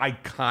now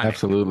iconic.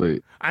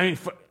 Absolutely. I mean,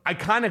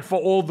 iconic for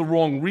all the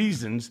wrong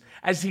reasons,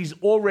 as he's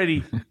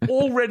already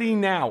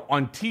now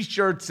on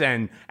T-shirts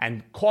and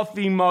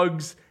coffee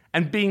mugs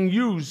and being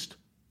used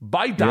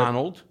by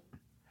Donald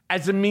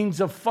as a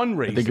means of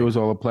fundraising. I think it was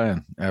all a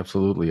plan.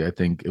 Absolutely. I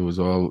think it was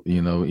all,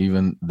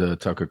 even the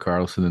Tucker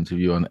Carlson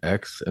interview on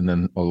X, and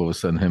then all of a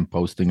sudden him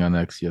posting on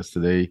X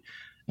yesterday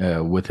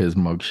with his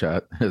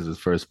mugshot as his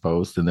first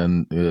post. And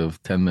then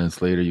 10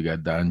 minutes later, you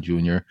got Don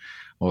Jr.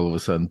 all of a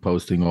sudden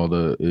posting all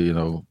the,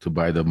 to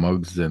buy the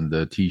mugs and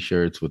the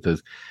T-shirts with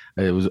his.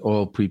 It was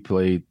all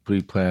pre-planned.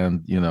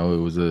 It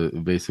was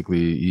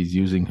basically he's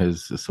using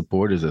his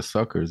supporters as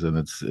suckers, and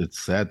it's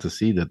sad to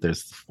see that they're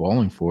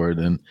falling for it.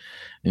 And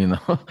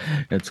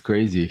it's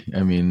crazy.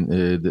 I mean,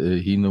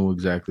 he knew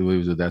exactly what he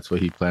was. That's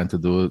what he planned to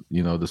do.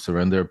 The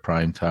surrender of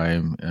prime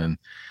time and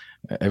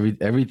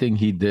everything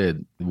he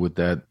did with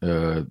that,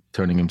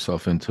 turning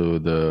himself into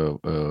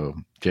the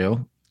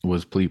jail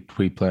was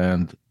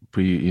pre-planned.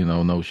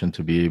 Notion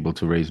to be able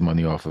to raise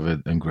money off of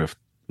it and grift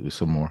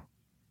some more.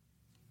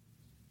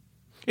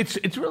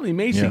 It's really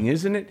amazing,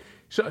 isn't it?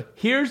 So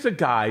here's a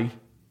guy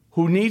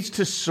who needs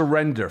to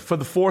surrender for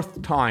the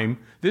fourth time,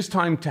 this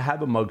time to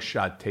have a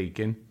mugshot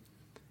taken.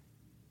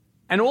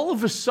 And all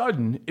of a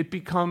sudden, it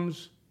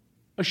becomes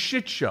a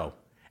shit show.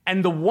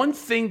 And the one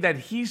thing that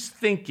he's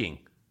thinking,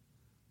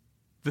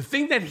 the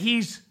thing that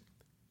he's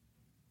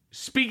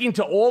speaking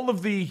to all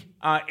of the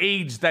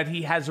aides that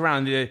he has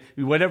around,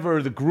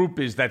 whatever the group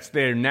is that's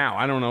there now,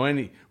 I don't know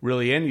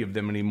any of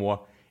them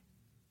anymore.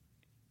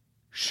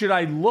 Should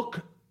I look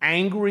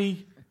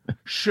angry?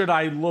 Should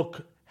I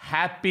look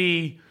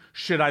happy?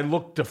 Should I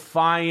look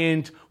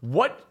defiant?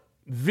 What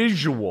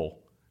visual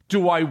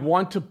do I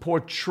want to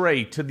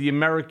portray to the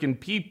American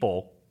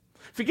people?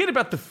 Forget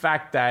about the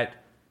fact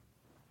that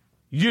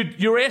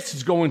your ass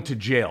is going to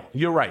jail.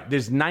 You're right.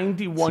 There's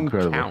 91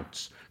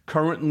 counts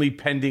currently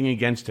pending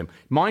against him.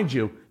 Mind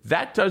you,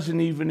 that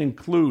doesn't even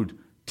include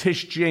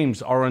Tish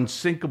James, our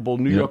unsinkable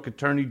New York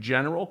Attorney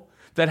General,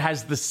 that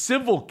has the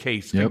civil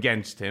case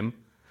against him,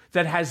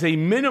 that has a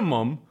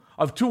minimum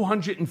of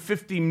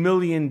 $250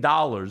 million.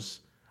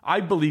 I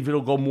believe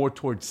it'll go more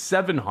towards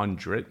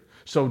 700.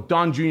 So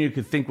Don Jr.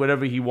 could think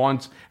whatever he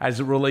wants as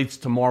it relates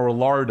to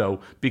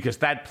Mar-a-Lago, because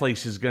that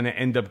place is going to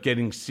end up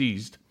getting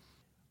seized.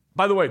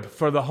 By the way,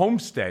 for the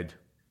homestead,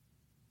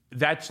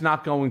 that's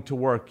not going to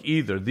work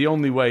either. The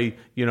only way,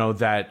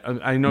 that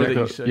I know that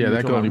you said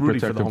that can only Rudy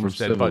protect for the them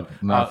homestead, from civil,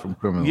 but not from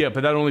criminal. Yeah,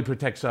 but that only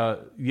protects,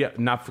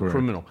 not for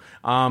criminal.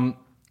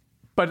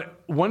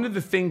 But one of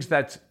the things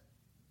that's,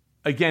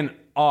 again,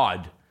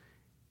 odd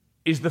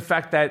is the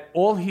fact that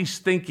all he's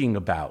thinking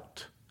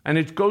about, and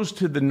it goes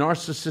to the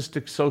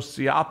narcissistic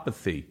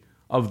sociopathy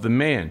of the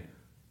man,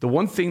 the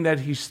one thing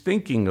that he's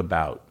thinking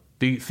about,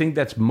 the thing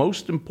that's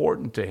most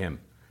important to him,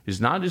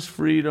 is not his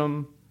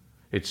freedom,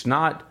 it's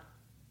not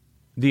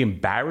the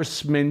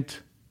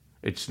embarrassment,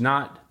 it's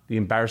not the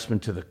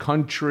embarrassment to the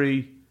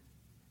country,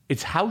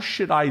 it's how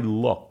should I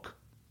look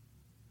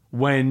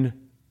when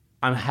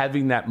I'm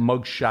having that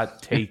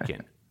mugshot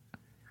taken.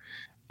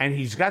 And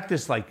he's got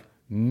this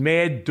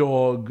mad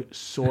dog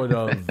sort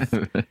of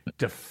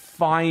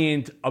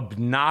defiant,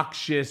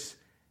 obnoxious,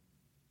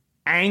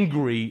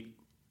 angry,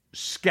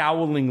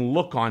 scowling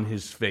look on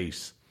his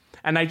face.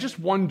 And I just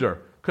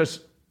wonder,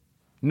 because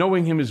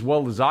knowing him as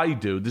well as I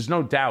do, there's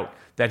no doubt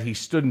that he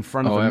stood in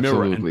front of a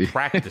mirror and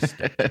practiced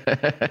it.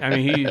 I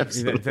mean,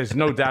 there's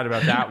no doubt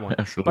about that one.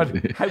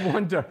 Absolutely. But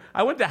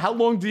I wonder how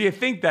long do you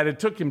think that it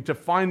took him to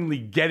finally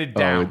get it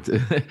down?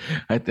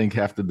 I think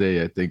half the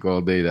day. I think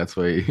all day. That's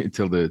why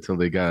until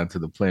they got onto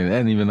the plane,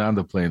 and even on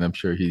the plane, I'm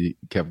sure he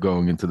kept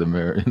going into the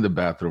mirror in the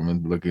bathroom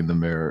and looking in the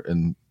mirror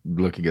and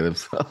looking at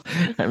himself.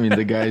 I mean,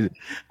 the guy.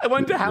 I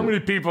wonder how many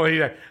people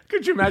he.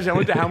 Could you imagine? I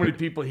wonder how many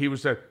people he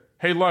was saying,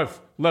 "Hey,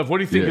 Lev, what do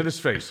you think of this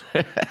face?"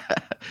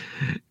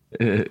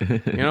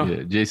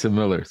 Yeah, Jason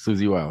Miller,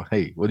 Susie Wow.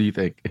 Hey, what do you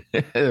think?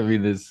 I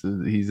mean, he's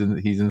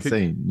Could,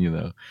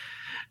 insane,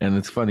 And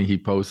it's funny, he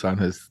posts on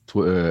his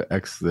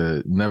X,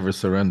 never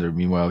surrender.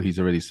 Meanwhile, he's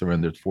already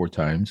surrendered 4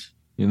 times.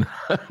 He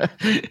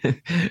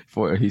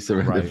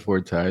surrendered right.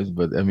 4 times.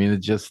 But I mean,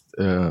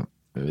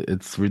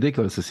 it's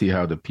ridiculous to see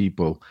how the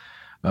people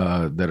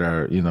that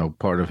are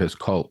part of his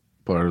cult,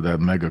 part of that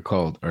mega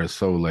cult, are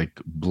so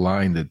like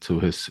blinded to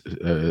his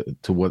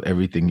to what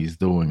everything he's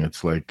doing.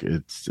 It's like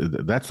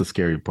that's the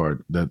scary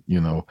part, that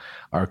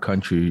our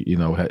country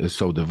is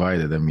so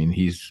divided. I mean,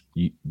 he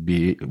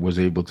was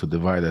able to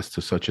divide us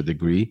to such a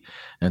degree,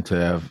 and to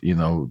have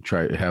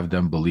have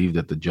them believe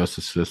that the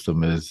justice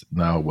system is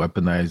now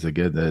weaponized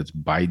again, that it's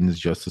Biden's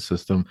justice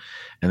system.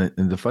 And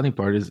the funny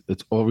part is,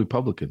 it's all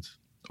Republicans.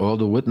 All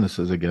the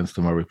witnesses against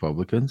him are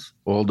Republicans.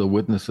 All the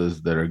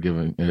witnesses that are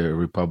giving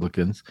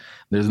Republicans.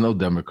 There's no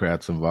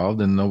Democrats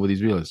involved, and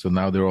nobody's realized. So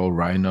now they're all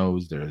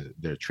rhinos.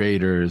 They're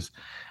traitors.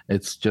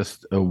 It's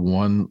just a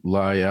one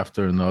lie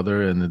after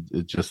another, and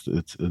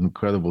it's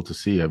incredible to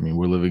see. I mean,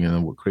 we're living in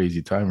a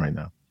crazy time right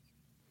now.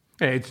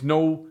 It's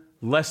no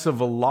less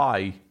of a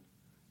lie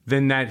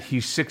than that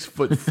he's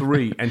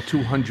 6'3" and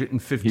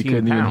 215 He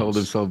couldn't pounds. even hold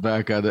himself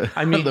back out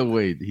of the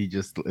weight.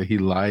 He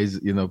lies.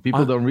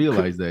 People don't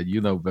realize that. You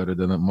know better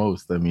than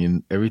most. I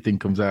mean, everything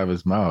comes out of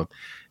his mouth,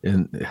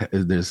 and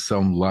there's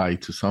some lie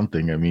to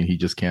something. I mean, he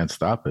just can't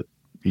stop it.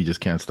 He just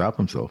can't stop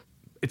himself.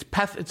 It's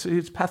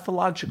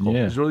pathological.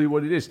 Yeah. Is really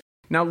what it is.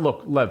 Now,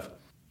 look, Lev,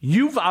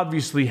 you've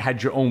obviously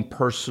had your own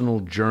personal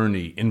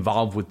journey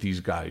involved with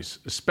these guys,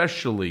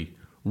 especially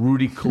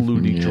Rudy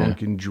Colludi, Yeah.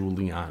 Drunken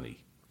Giuliani.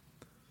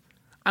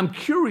 I'm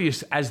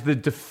curious, as the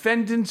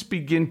defendants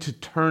begin to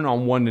turn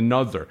on one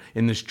another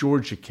in this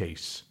Georgia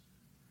case,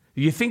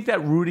 do you think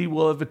that Rudy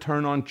will ever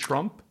turn on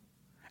Trump?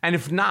 And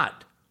if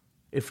not,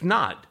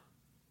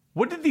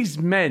 what do these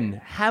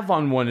men have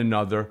on one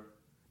another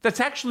that's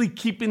actually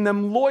keeping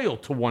them loyal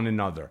to one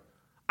another?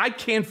 I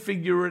can't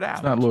figure it out.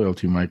 It's not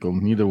loyalty, Michael.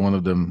 Neither one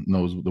of them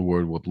knows the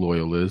word what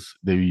loyal is.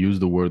 They use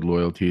the word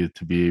loyalty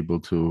to be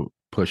able to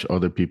push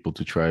other people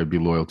to try to be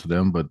loyal to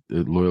them, but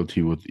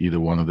loyalty with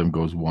either one of them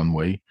goes one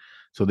way.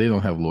 So they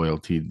don't have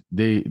loyalty.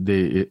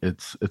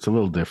 It's a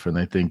little different.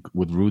 I think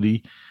with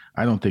Rudy,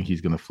 I don't think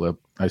he's going to flip.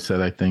 I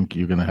think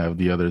you're going to have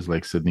the others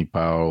like Sidney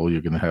Powell.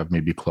 You're going to have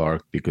maybe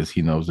Clark, because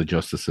he knows the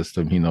justice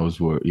system. He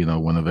knows where,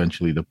 when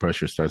eventually the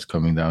pressure starts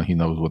coming down, he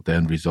knows what the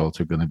end results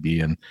are going to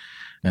be. And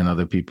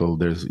other people,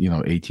 there's,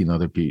 18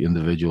 other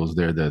individuals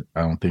there that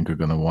I don't think are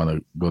going to want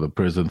to go to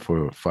prison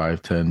for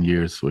 5-10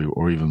 years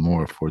or even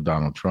more for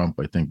Donald Trump.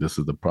 I think this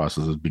is the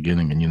process is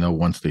beginning. And,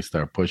 once they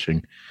start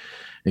pushing,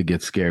 it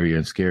gets scarier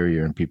and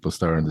scarier, and people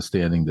start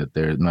understanding that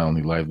their not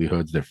only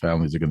livelihoods, their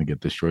families are going to get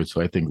destroyed. So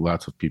I think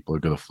lots of people are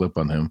going to flip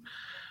on him.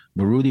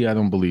 But Rudy, I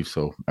don't believe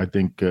so. I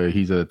think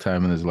he's at a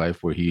time in his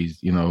life where he's,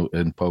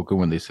 in poker,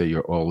 when they say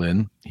you're all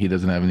in, he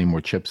doesn't have any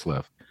more chips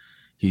left.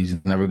 He's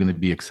never going to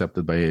be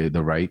accepted by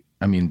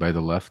by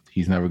the left.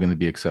 He's never going to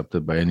be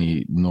accepted by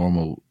any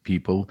normal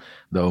people.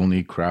 The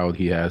only crowd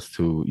he has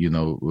to,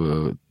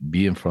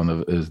 be in front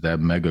of is that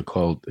mega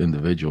cult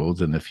individuals.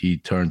 And if he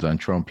turns on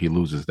Trump, he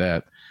loses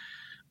that.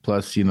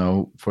 Plus,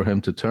 for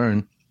him to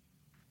turn,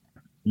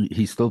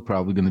 he's still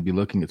probably going to be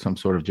looking at some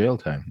sort of jail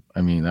time.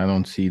 I mean, I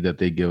don't see that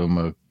they give him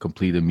a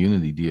complete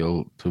immunity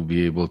deal to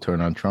be able to turn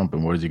on Trump.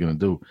 And what is he going to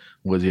do?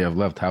 What does he have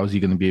left? How is he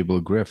going to be able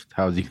to grift?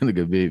 How is he going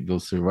to be able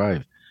to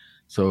survive?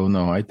 So,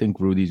 no, I think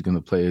Rudy's going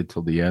to play it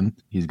till the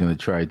end. He's going to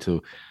try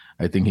to.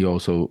 I think he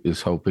also is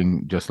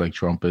hoping, just like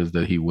Trump is,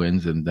 that he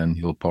wins and then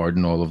he'll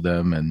pardon all of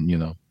them. And,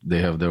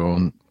 they have their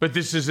own. But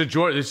this is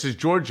Georgia.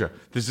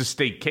 This is a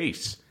state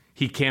case.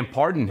 He can't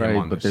pardon him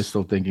on but this. They're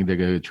still thinking they're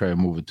going to try to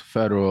move it to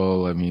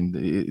federal. I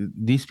mean,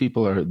 these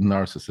people are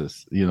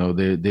narcissists.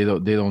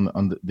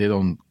 They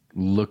don't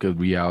look at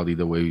reality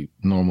the way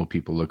normal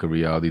people look at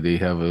reality. They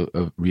have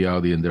a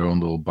reality in their own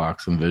little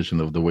box and vision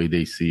of the way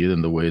they see it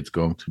and the way it's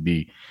going to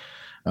be.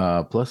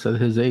 Plus,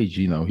 at his age,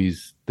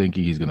 he's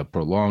thinking he's going to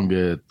prolong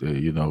it.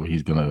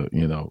 He's going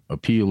to,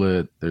 appeal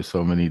it. There's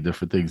so many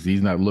different things.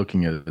 He's not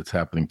looking at it's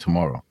happening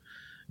tomorrow.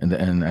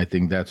 And I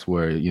think that's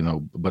where,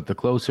 but the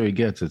closer he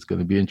gets, it's going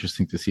to be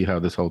interesting to see how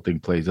this whole thing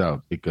plays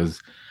out,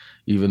 because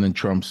even in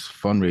Trump's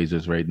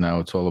fundraisers right now,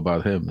 it's all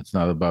about him. It's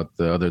not about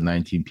the other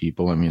 19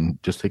 people. I mean,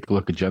 just take a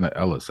look at Jenna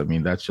Ellis. I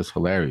mean, that's just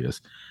hilarious.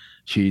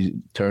 She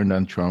turned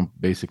on Trump,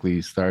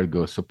 basically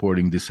started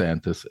supporting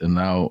DeSantis. And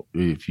now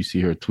if you see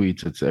her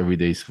tweets, it's every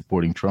day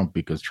supporting Trump,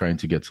 because trying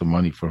to get some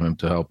money from him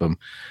to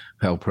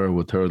help her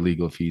with her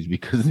legal fees,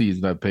 because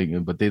he's not paying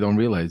him. But they don't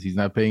realize he's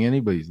not paying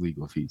anybody's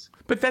legal fees.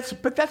 But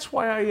that's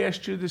why I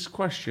asked you this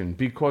question,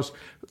 because,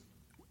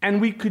 and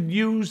we could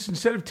use,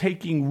 instead of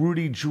taking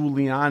Rudy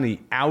Giuliani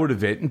out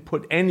of it and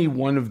put any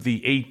one of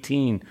the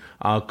 18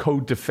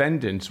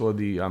 co-defendants or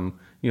the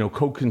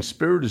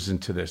co-conspirators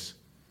into this.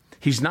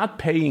 He's not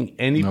paying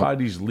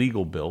anybody's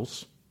legal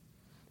bills.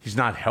 He's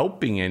not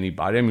helping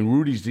anybody. I mean,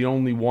 Rudy's the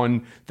only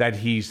one that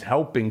he's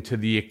helping to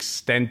the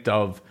extent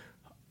of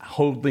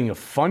holding a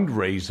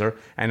fundraiser.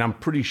 And I'm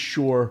pretty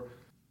sure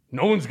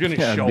No one's going to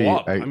Yeah, show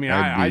up. I mean,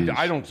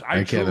 I don't.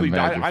 I can't truly,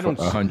 imagine I don't.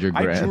 100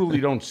 I grand. truly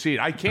don't see it.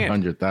 I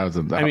can't.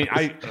 $100,000. I mean,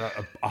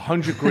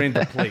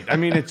 $100,000 a plate. I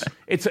mean,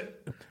 it's.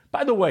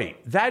 By the way,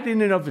 that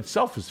in and of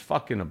itself is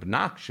fucking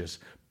obnoxious.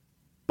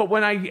 But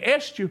when I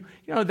asked you,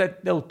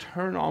 that they'll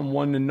turn on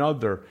one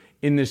another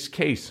in this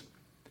case.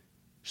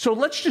 So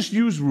let's just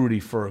use Rudy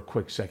for a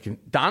quick second.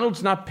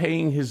 Donald's not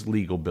paying his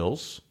legal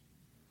bills.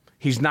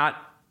 He's not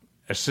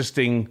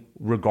assisting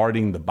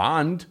regarding the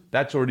bond.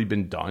 That's already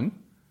been done.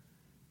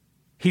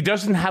 He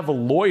doesn't have a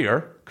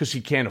lawyer because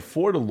he can't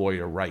afford a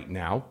lawyer right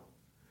now.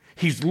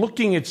 He's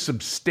looking at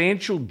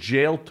substantial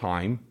jail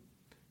time.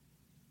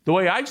 The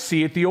way I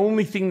see it, the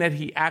only thing that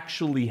he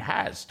actually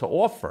has to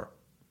offer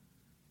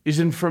is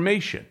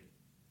information.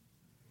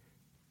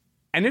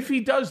 And if he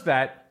does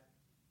that,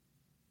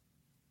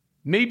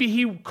 maybe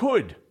he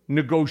could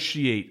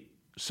negotiate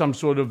some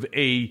sort of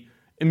a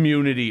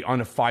immunity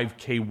on a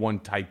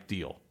 5K1 type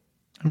deal.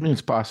 I mean,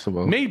 it's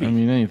possible. Maybe. I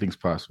mean, anything's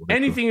possible.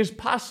 Anything is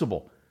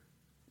possible.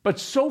 But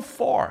so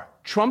far,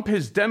 Trump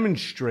has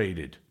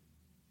demonstrated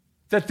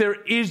that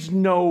there is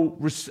no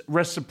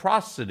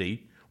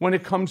reciprocity when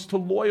it comes to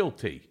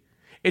loyalty.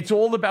 It's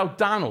all about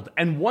Donald.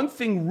 And one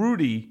thing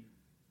Rudy,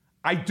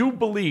 I do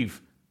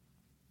believe,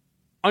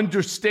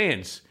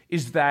 understands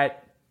is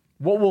that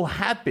what will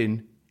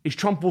happen is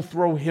Trump will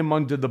throw him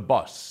under the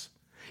bus.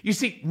 You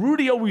see,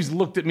 Rudy always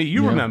looked at me.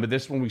 You remember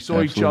this when we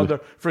saw each other.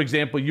 For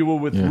example, you were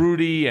with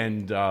Rudy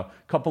and a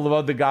couple of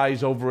other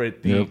guys over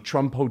at the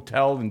Trump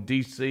Hotel in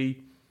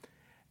D.C.,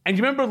 and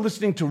you remember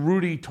listening to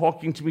Rudy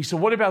talking to me, so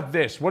what about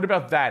this? What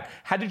about that?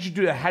 How did you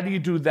do that? How do you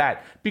do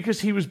that? Because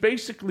he was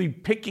basically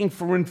picking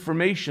for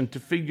information to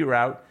figure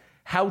out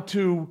how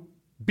to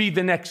be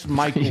the next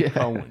Michael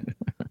Cohen.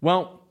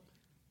 Well,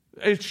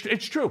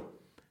 it's true.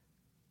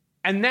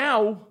 And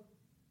now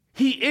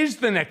he is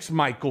the next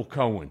Michael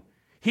Cohen.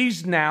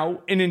 He's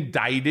now an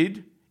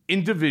indicted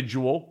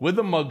individual with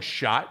a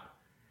mugshot,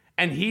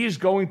 and he is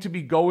going to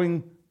be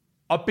going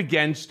up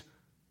against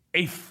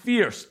a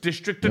fierce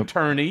district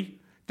attorney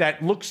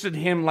that looks at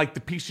him like the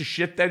piece of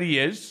shit that he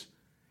is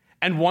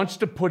and wants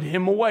to put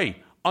him away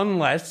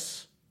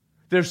unless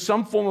there's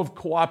some form of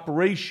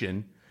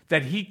cooperation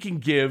that he can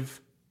give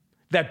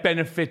that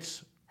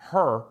benefits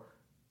her,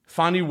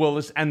 Fani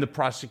Willis, and the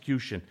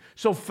prosecution.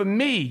 So for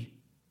me,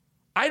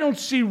 I don't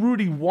see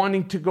Rudy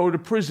wanting to go to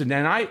prison.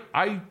 And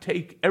I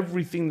take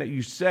everything that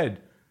you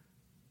said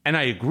and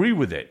I agree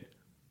with it.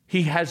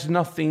 He has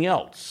nothing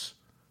else.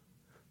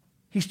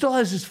 He still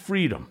has his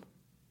freedom.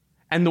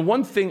 And the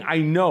one thing I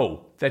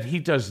know that he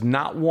does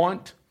not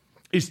want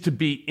is to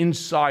be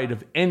inside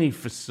of any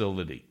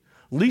facility.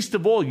 Least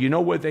of all, you know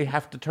where they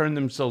have to turn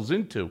themselves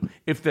into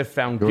if they're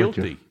found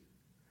guilty.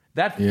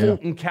 That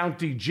Fulton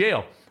County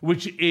Jail,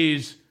 which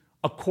is,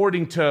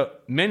 according to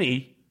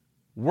many,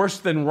 worse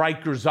than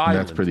Rikers Island.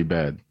 That's pretty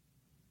bad.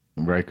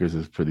 Rikers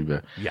is pretty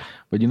bad. Yeah.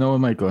 But you know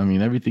what, Michael? I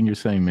mean, everything you're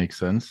saying makes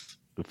sense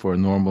for a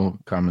normal,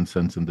 common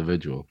sense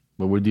individual.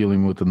 But we're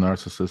dealing with a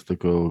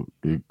narcissistical,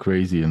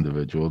 crazy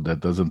individual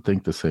that doesn't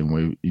think the same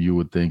way you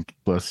would think.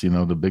 Plus,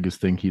 the biggest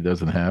thing he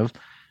doesn't have,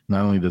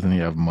 not only doesn't he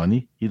have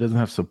money, he doesn't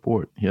have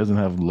support. He doesn't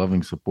have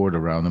loving support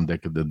around him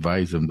that could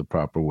advise him the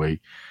proper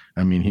way.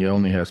 I mean, he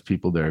only has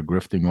people that are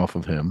grifting off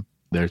of him.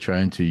 They're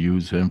trying to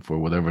use him for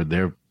whatever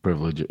their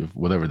privilege,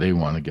 whatever they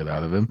want to get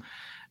out of him.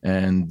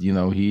 And,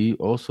 he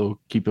also,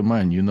 keep in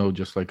mind,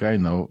 just like I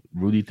know,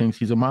 Rudy thinks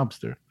he's a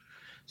mobster.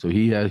 So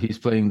he's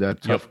playing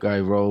that tough guy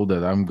role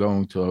that I'm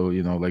going to,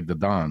 like the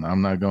Don.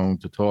 I'm not going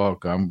to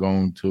talk. I'm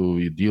going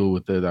to deal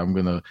with it. I'm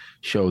going to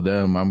show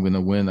them. I'm going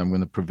to win. I'm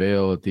going to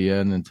prevail at the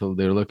end until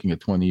they're looking at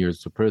 20 years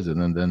to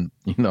prison. And then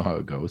you know how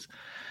it goes.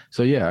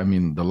 So, yeah, I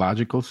mean, the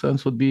logical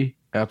sense would be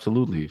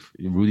absolutely.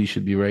 Rudy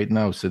should be right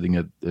now sitting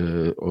at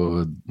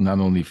not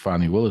only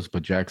Fani Willis,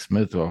 but Jack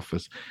Smith's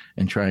office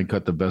and try and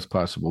cut the best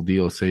possible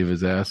deal, save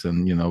his ass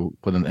and,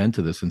 put an end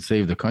to this and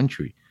save the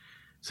country.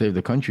 Save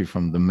the country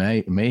from the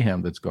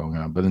mayhem that's going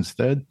on. But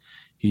instead,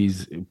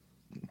 he's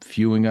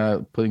putting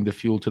the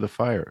fuel to the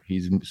fire.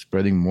 He's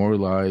spreading more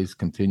lies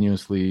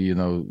continuously,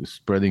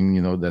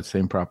 spreading, that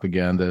same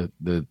propaganda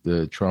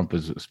that Trump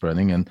is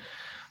spreading. And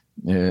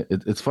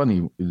it's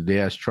funny. They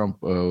asked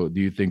Trump, do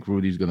you think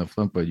Rudy's going to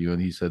flip at you?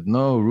 And he said,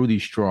 no,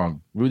 Rudy's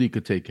strong. Rudy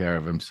could take care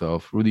of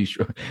himself. Rudy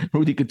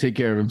could take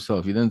care of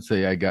himself. He didn't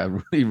say, I got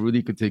Rudy.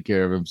 Rudy could take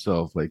care of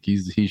himself. Like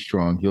he's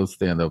strong. He'll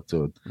stand up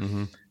to it.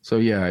 Mm-hmm. So,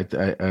 yeah,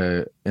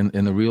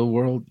 in the real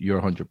world,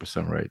 you're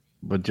 100% right.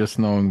 But just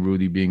knowing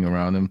Rudy being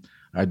around him,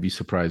 I'd be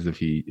surprised if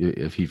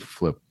he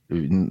flipped.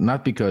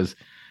 Not because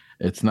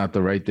it's not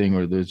the right thing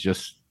or there's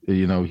just,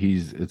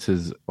 it's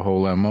his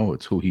whole MO.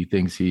 It's who he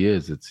thinks he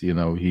is. It's,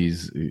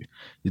 he's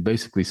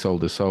basically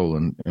sold his soul.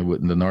 And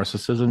the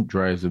narcissism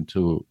drives him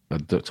to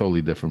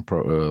totally different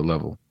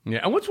level.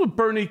 Yeah, and what's with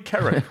Bernie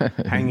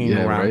Kerik hanging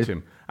around right?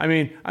 him? I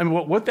mean,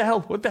 what the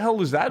hell? What the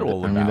hell is that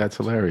all about? I mean, that's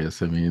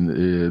hilarious. I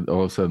mean,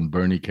 all of a sudden,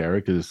 Bernie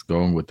Kerik is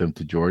going with them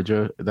to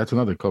Georgia. That's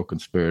another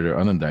co-conspirator,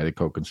 unindicted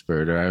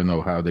co-conspirator. I don't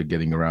know how they're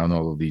getting around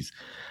all of these.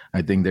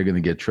 I think they're going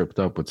to get tripped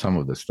up with some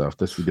of this stuff.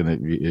 This is going to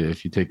be,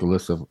 if you take a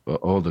list of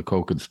all the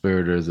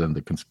co-conspirators and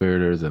the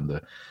conspirators and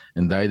the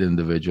indicted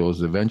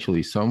individuals,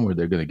 eventually somewhere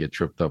they're going to get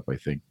tripped up. I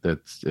think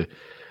that's.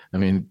 I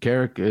mean,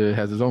 Kerik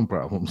has his own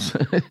problems,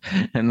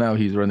 and now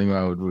he's running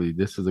around with Rudy.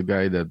 This is a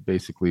guy that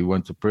basically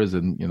went to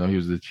prison. You know, he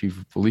was the chief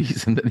of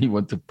police, and then he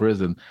went to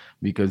prison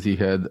because he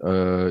had,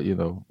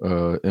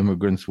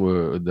 immigrants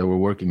that were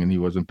working and he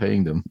wasn't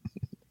paying them.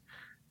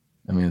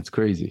 I mean, it's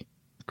crazy,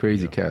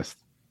 cast.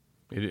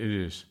 It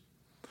is.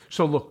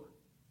 So look,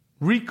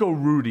 Rico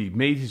Rudy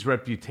made his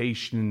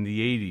reputation in the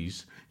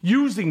 80s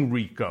using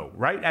Rico,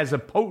 right, as a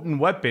potent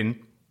weapon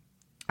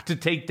to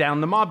take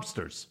down the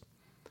mobsters.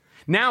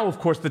 Now, of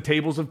course, the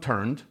tables have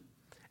turned,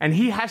 and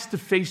he has to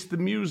face the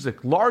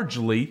music,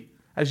 largely,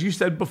 as you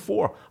said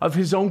before, of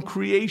his own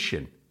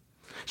creation.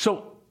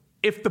 So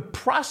if the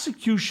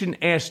prosecution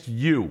asked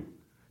you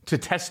to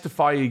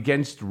testify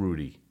against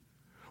Rudy,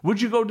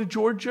 would you go to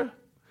Georgia?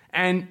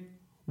 And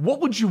what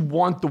would you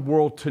want the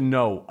world to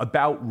know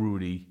about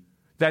Rudy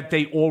that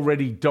they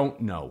already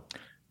don't know?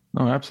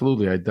 No,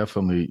 absolutely. I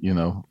definitely,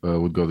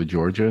 would go to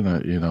Georgia,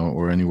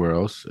 or anywhere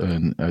else,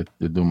 and I'd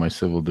do my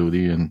civil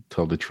duty and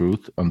tell the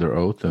truth under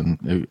oath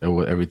and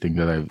everything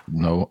that I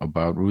know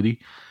about Rudy.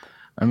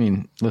 I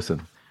mean,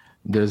 listen,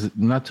 there's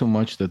not too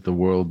much that the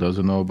world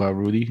doesn't know about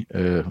Rudy,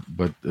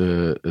 but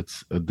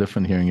it's a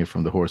different hearing it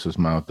from the horse's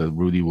mouth that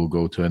Rudy will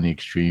go to any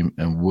extreme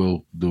and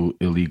will do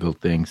illegal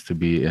things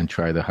and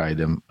try to hide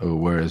them,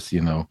 whereas,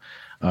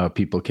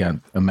 people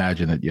can't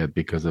imagine it yet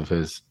because of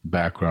his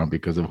background,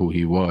 because of who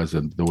he was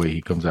and the way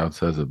he comes out and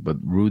says it. But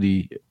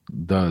Rudy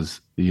does,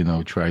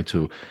 try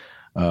to,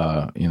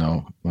 hide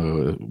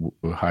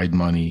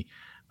money,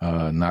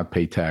 not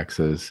pay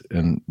taxes,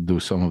 and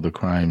do some of the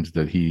crimes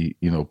that he,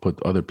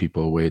 put other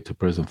people away to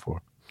prison for.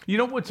 You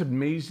know what's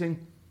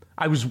amazing?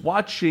 I was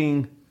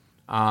watching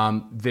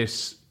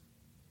this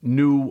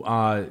new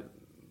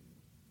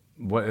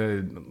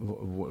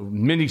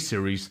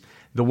miniseries,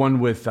 the one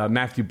with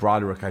Matthew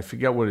Broderick. I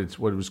forget what it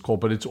was called,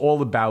 but it's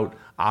all about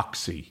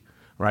Oxy,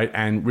 right?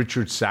 And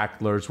Richard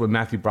Sackler. It's what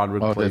Matthew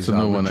Broderick plays. Oh, that's a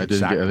new one. I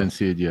didn't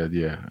see it yet.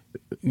 Yeah.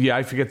 Yeah,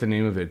 I forget the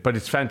name of it, but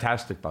it's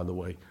fantastic, by the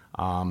way.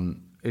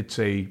 It's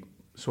a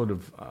sort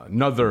of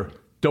another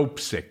Dope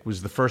Sick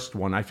was the first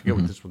one. I forget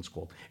what this one's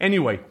called.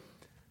 Anyway,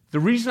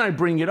 the reason I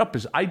bring it up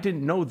is I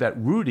didn't know that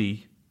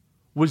Rudy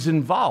was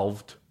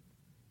involved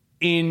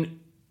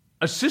in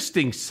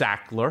assisting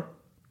Sackler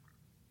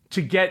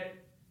to get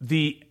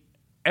the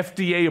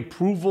FDA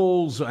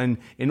approvals and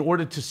in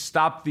order to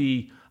stop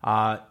the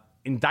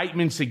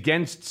indictments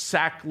against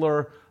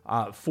Sackler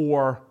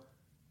for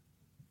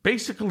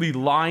basically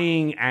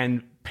lying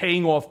and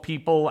paying off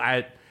people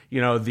at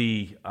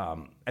the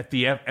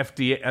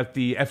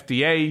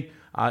FDA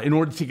in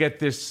order to get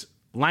this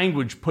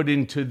language put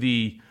into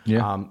the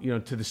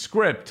to the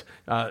script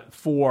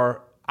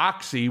for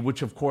Oxy,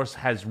 which of course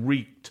has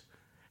wreaked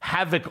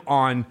havoc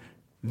on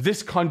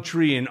this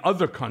country and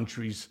other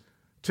countries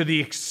to the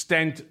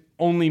extent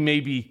only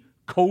maybe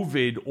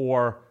COVID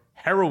or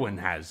heroin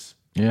has.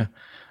 Yeah.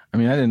 I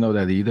mean, I didn't know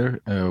that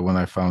either when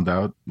I found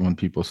out, when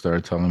people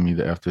started telling me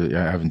that after.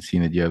 I haven't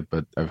seen it yet,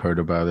 but I've heard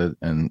about it.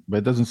 But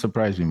it doesn't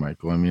surprise me,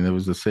 Michael. I mean, it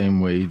was the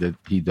same way that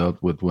he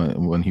dealt with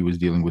when he was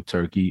dealing with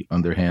Turkey,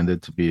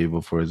 underhanded, to be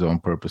able, for his own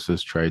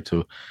purposes, try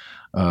to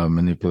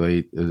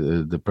manipulate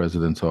the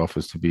president's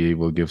office to be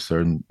able to give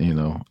certain,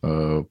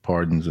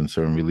 pardons and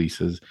certain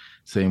releases.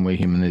 Same way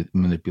he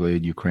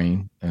manipulated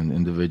Ukraine and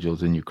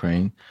individuals in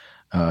Ukraine.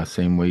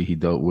 Same way he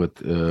dealt with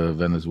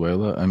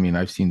Venezuela. I mean,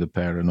 I've seen the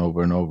pattern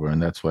over and over,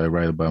 and that's why I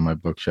write about my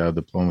book, Shadow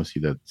Diplomacy,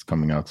 that's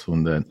coming out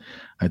soon. That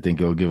I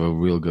think it'll give a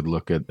real good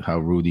look at how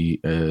Rudy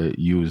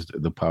used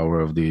the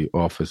power of the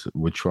office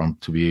with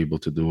Trump to be able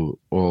to do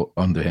all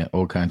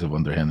kinds of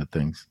underhanded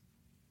things.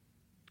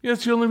 Yeah,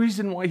 that's the only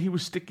reason why he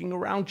was sticking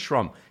around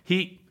Trump.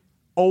 He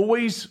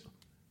always,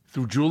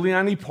 through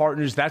Guiliani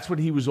Partners, that's what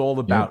he was all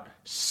about,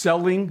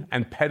 selling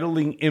and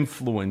peddling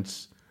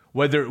influence,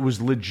 whether it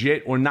was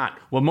legit or not.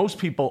 Well, most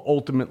people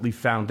ultimately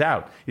found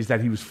out is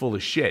that he was full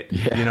of shit,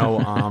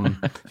 and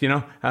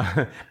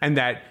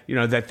that,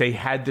 that they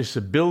had this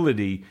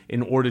ability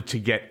in order to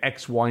get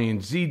X, Y,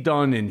 and Z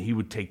done. And he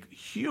would take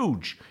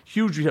huge,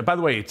 by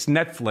the way, it's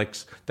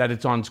Netflix that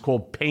it's on. It's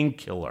called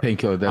Painkiller.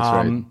 Painkiller, that's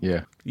right.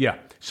 Yeah. Yeah.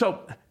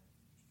 So,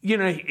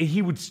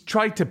 he would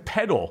try to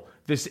peddle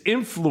this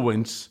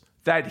influence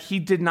that he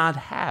did not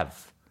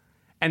have.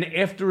 And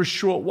after a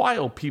short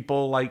while,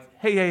 people like,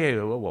 hey,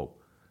 whoa.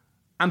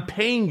 I'm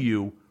paying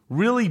you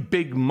really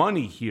big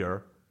money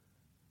here,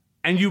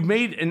 and you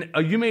made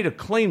a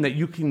claim that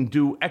you can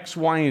do X,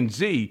 Y, and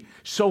Z.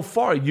 So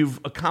far,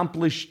 you've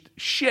accomplished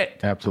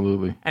shit.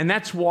 Absolutely. And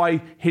that's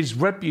why his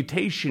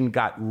reputation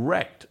got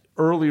wrecked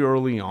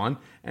early on.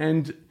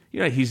 And,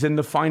 he's in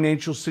the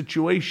financial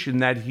situation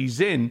that he's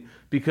in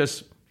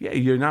because,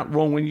 you're not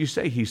wrong when you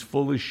say he's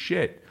full of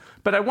shit.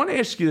 But I want to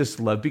ask you this,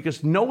 Lev,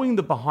 because knowing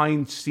the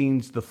behind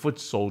scenes, the foot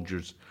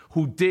soldiers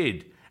who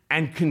did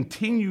and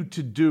continue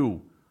to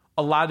do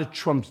a lot of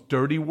Trump's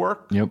dirty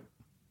work. Yep.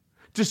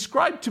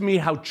 Describe to me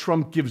how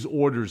Trump gives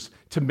orders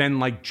to men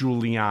like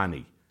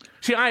Giuliani.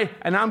 See,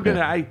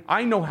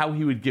 I know how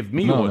he would give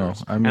me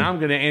orders, and I'm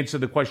going to answer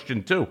the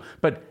question too.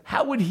 But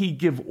how would he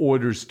give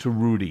orders to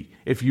Rudy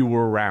if you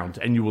were around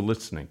and you were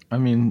listening? I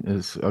mean,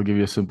 I'll give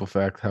you a simple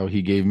fact how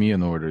he gave me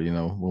an order.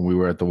 When we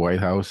were at the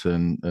White House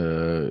and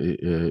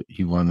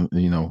he wanted,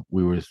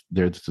 we were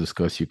there to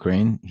discuss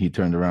Ukraine. He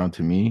turned around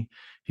to me.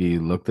 He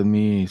looked at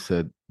me. He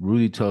said,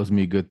 "Rudy tells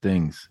me good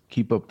things.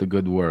 Keep up the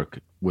good work,"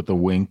 with a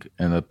wink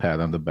and a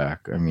pat on the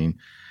back. I mean,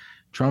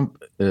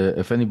 Trump,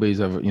 if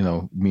anybody's ever,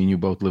 me and you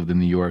both lived in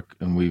New York,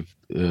 and we've,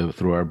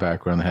 through our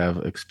background, have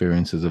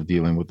experiences of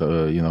dealing with,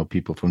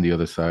 people from the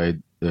other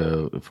side,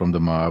 from the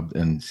mob,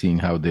 and seeing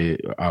how they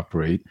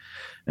operate.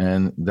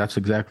 And that's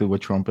exactly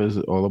what Trump is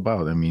all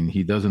about. I mean,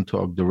 he doesn't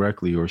talk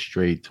directly or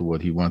straight to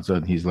what he wants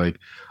done. He's like,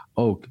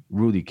 "Oh,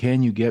 Rudy,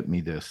 can you get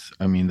me this?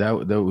 I mean,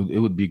 it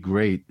would be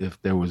great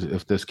if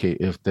this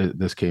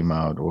came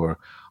out," or,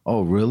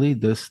 "Oh, really?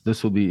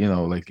 This would be,"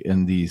 like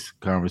in these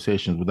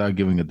conversations without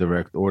giving a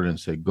direct order and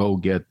say, "Go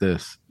get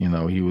this."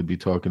 He would be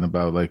talking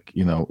about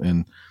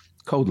in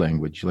code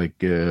language,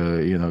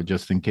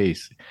 just in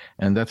case.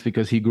 And that's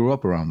because he grew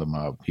up around the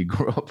mob. He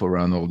grew up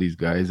around all these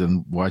guys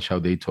and watch how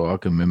they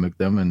talk and mimic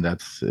them. And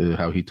that's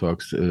how he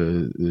talks,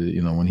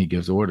 when he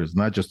gives orders,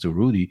 not just to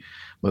Rudy,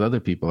 but other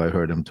people I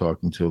heard him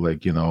talking to,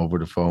 over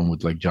the phone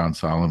with John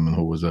Solomon,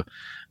 who was a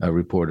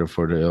reporter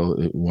for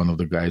one of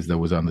the guys that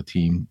was on the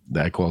team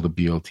that I call the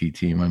BLT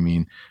team. I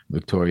mean,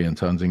 Victoria and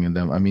Tunzing and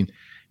them. I mean,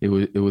 it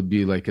would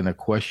be like in a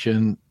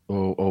question,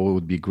 or it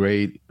would be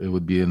great. It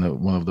would be in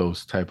one of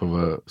those type of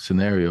a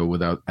scenario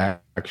without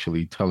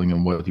actually telling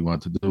him what he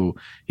wanted to do.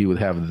 He would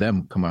have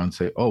them come out and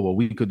say, "Oh, well,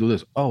 we could do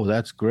this. Oh,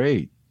 that's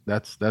great.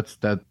 That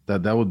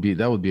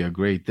would be a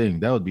great thing.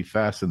 That would be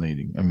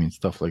fascinating." I mean,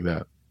 stuff like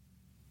that.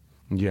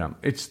 Yeah,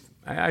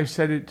 I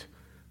said it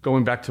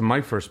going back to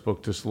my first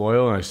book,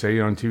 Disloyal, and I say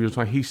it on TV, it's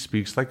like he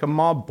speaks like a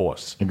mob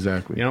boss.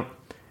 Exactly.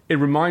 It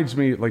reminds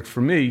me,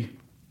 for me,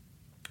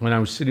 when I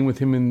was sitting with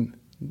him in,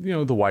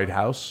 the White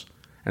House,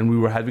 and we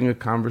were having a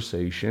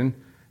conversation,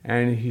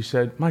 and he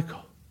said,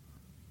 Michael,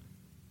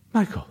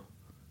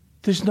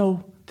 there's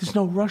no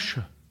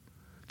Russia.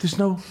 There's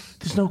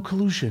no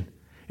collusion.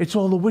 It's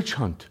all a witch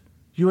hunt.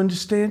 You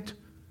understand?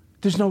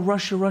 There's no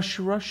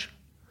Russia.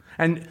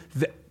 And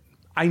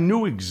I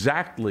knew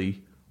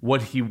exactly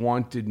what he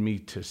wanted me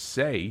to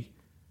say.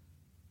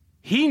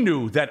 He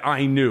knew that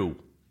I knew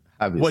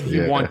what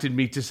he wanted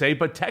me to say,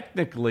 but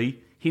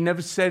technically, he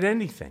never said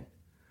anything.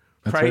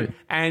 That's right?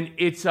 And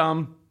it's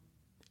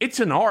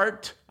an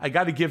art. I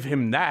got to give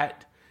him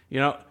that.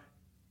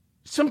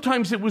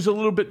 Sometimes it was a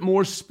little bit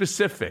more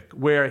specific,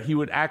 where he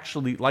would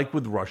actually, like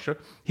with Russia,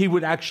 he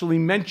would actually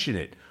mention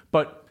it.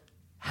 But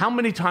how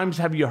many times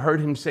have you heard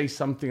him say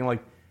something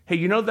like,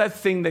 "Hey, that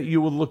thing that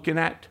you were looking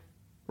at,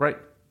 right?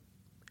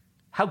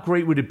 How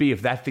great would it be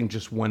if that thing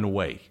just went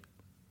away?"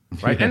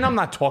 Right? Yeah. And I'm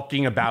not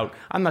talking about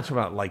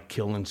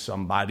killing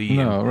somebody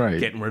and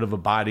getting rid of a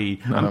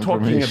body. I'm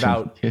talking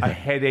about a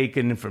headache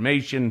and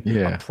information,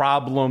 a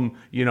problem,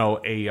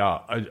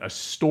 a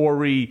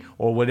story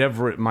or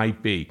whatever it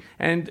might be.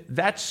 And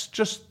that's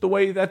just the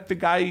way that the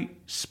guy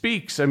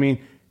speaks. I mean,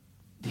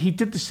 he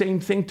did the same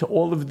thing to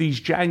all of these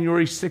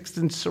January 6th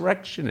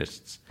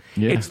insurrectionists.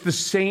 Yeah. It's the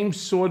same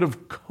sort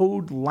of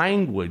code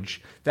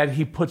language that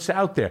he puts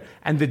out there.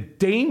 And the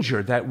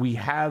danger that we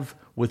have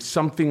with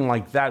something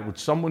like that, with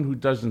someone who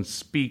doesn't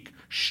speak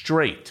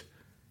straight,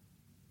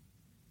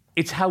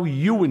 it's how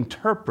you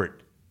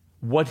interpret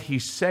what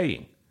he's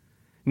saying.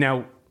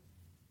 Now,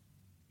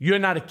 you're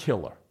not a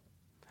killer.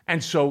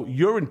 And so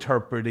you're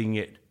interpreting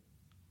it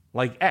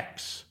like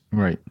X.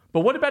 Right.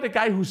 But what about a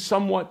guy who's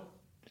somewhat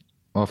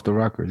off the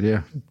rockers,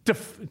 yeah.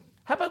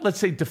 How about, let's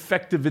say,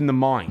 defective in the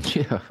mind?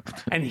 Yeah.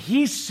 And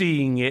he's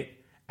seeing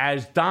it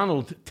as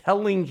Donald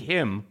telling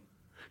him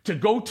to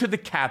go to the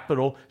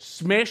Capitol,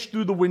 smash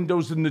through the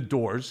windows and the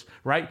doors,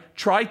 right?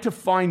 Try to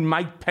find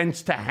Mike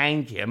Pence to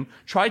hang him.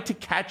 Try to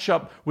catch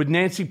up with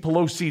Nancy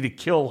Pelosi to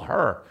kill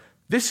her.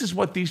 This is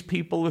what these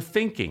people are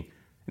thinking.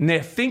 And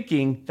they're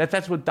thinking that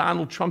that's what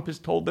Donald Trump has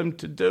told them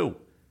to do.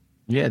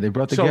 Yeah, they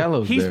brought the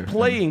gallows there. He's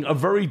playing a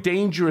very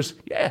dangerous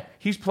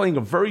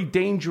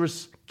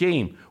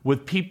game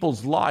with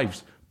people's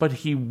lives, but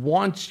he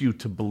wants you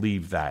to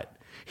believe that.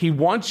 He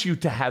wants you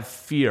to have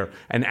fear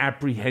and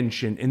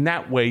apprehension in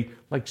that way,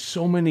 like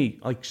so many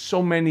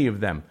of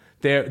them.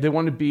 They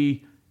want to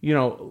be,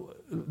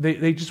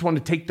 they just want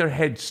to take their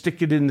head,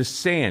 stick it in the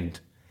sand,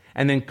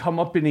 and then come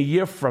up in a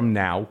year from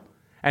now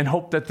and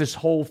hope that this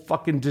whole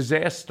fucking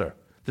disaster,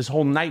 this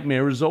whole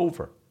nightmare is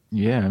over.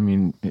 Yeah, I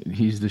mean,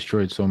 he's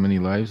destroyed so many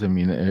lives. I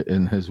mean,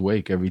 in his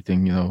wake,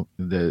 everything,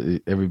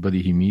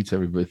 everybody he meets,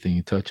 everything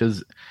he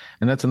touches,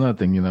 and that's another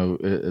thing.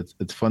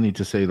 It's funny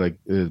to say like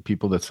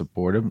people that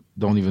support him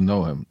don't even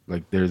know him.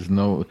 Like, there's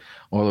no,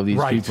 all of these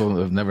Right. people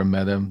have never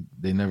met him.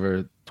 They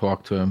never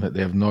talk to him.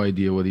 They have no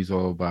idea what he's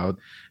all about,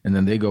 and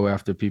then they go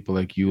after people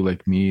like you,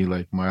 like me,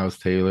 like Miles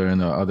Taylor,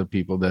 and other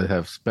people that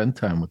have spent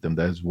time with him,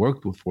 that has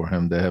worked with for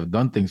him, that have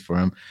done things for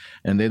him,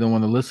 and they don't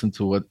want to listen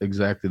to what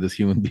exactly this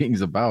human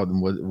being's about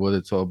and what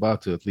it's all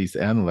about, to at least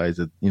analyze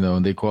it,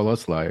 and they call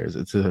us liars.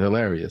 It's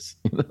hilarious,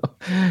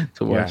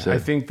 to watch that. I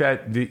think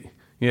that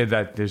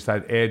that there's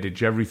that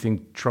adage: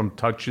 everything Trump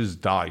touches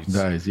dies.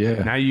 Dies,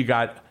 yeah. Now you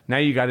got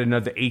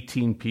another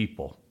 18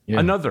 people. Yeah.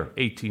 Another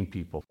 18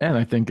 people. And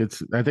I think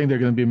they're going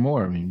to be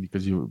more. I mean,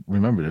 because you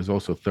remember, there's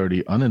also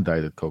 30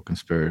 unindicted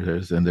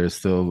co-conspirators, and there's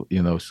still,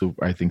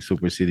 I think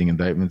superseding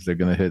indictments they're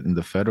going to hit in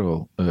the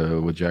federal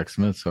with Jack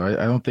Smith. So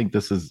I don't think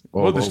this is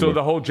all well, there's over. still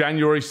the whole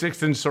January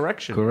 6th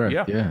insurrection.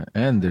 Correct. Yeah.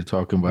 And they're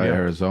talking about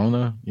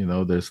Arizona.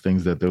 There's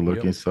things that they're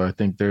looking. Yep. So I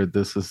think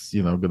this is,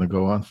 going to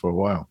go on for a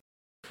while.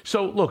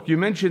 So look, you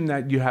mentioned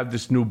that you have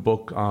this new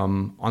book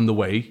on the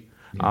way.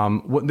 Yeah.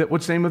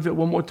 What's the name of it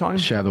one more time?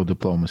 Shadow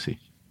Diplomacy.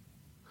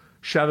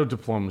 Shadow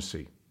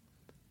Diplomacy.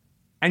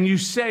 And you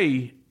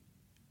say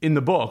in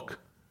the book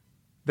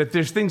that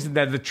there's things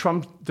that the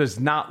Trump does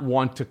not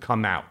want to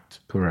come out.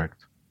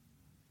 Correct.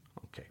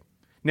 Okay.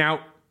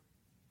 Now,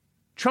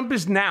 Trump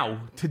is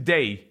now,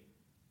 today,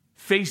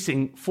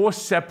 facing 4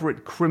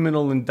 separate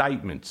criminal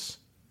indictments,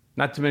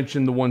 not to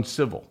mention the one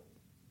civil.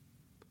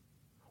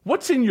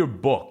 What's in your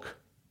book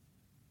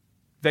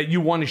that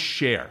you want to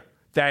share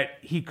that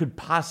he could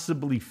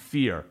possibly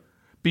fear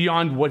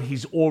beyond what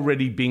he's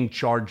already being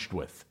charged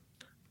with?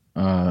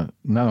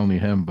 Not only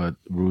him, but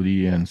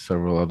Rudy and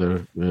several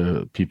other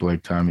people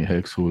like Tommy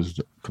Hicks, who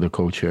was the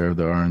co-chair of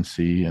the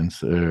RNC, and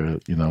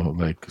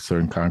like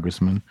certain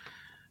congressmen.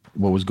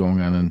 What was going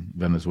on in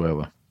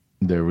Venezuela,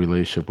 their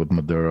relationship with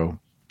Maduro,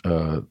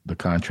 the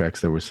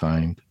contracts that were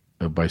signed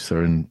by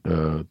certain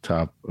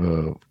top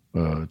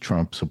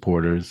Trump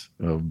supporters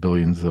of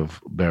billions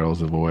of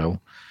barrels of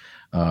oil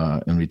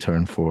in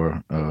return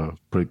for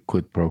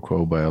quid pro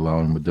quo by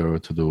allowing Maduro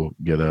to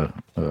get a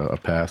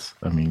pass.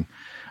 I mean,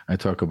 I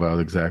talk about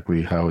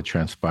exactly how it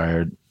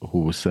transpired,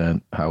 who was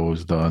sent, how it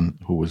was done,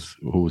 who was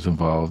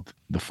involved,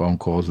 the phone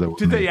calls that were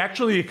Did they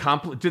actually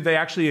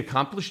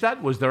accomplish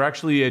that? Was there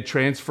actually a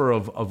transfer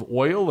of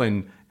oil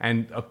and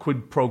a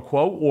quid pro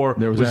quo, or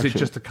was it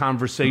just a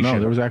conversation? No,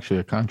 there was actually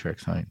a contract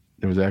signed.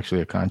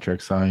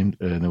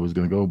 And it was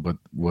going to go. But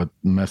what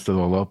messed it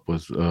all up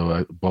was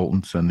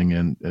Bolton sending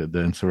in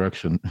the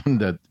insurrection,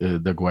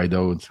 the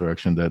Guaido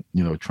insurrection that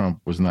Trump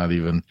was not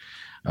even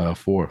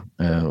for,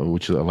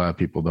 which a lot of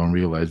people don't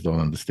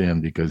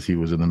understand, because he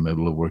was in the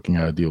middle of working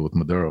out a deal with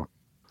Maduro.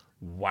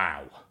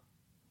 Wow.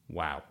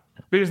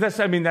 Because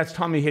that's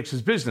Tommy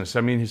Hicks's business.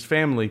 I mean, his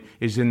family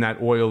is in that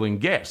oil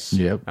and gas.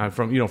 Yep.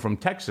 From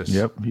Texas.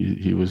 Yep.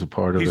 He was a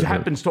part of it. He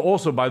happens to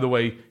also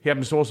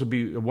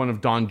be one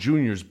of Don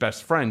Jr.'s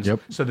best friends.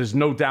 Yep. So there's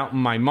no doubt in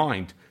my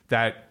mind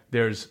that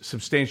there's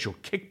substantial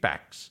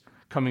kickbacks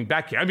coming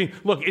back here. I mean,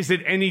 look, is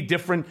it any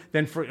different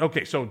than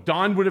so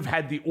Don would have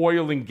had the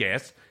oil and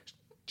gas.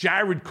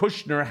 Jared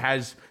Kushner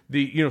has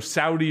the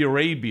Saudi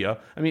Arabia.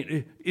 I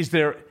mean, is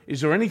there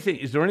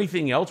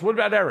anything else? What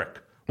about Eric?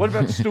 What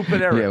about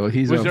stupid Eric? Yeah, well,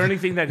 was there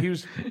anything that he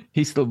was?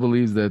 He still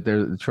believes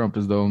that Trump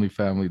is the only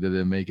family that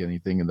didn't make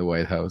anything in the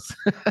White House.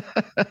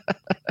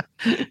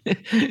 I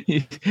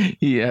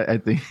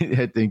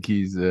think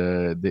he's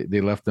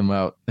they left him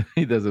out.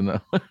 He doesn't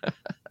know.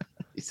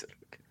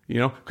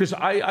 Because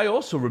I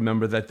also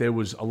remember that there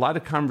was a lot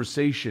of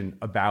conversation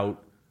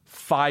about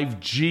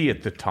 5G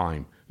at the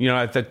time.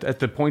 At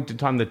the point in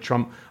time that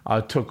Trump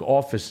took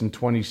office in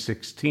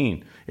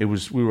 2016, we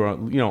were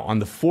on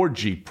the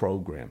 4G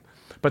program.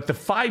 But the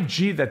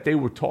 5G that they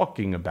were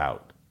talking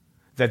about,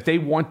 that they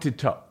wanted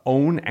to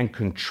own and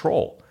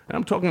control, and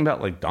I'm talking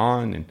about like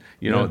Don and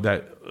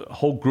that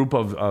whole group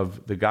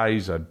of the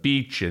guys,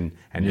 Beach and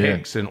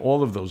Hicks and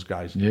all of those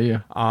guys. Yeah.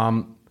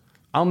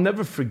 I'll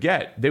never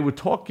forget. They were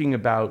talking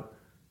about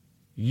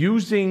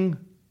using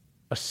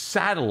a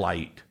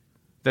satellite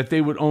that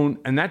they would own,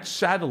 and that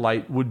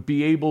satellite would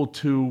be able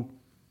to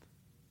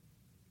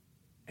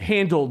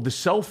handle the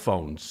cell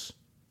phones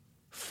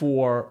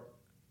for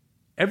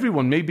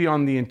everyone, maybe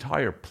on the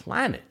entire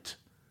planet,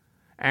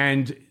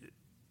 and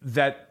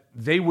that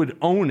they would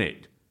own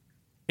it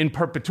in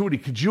perpetuity.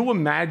 Could you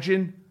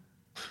imagine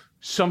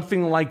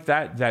something like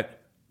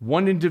that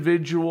one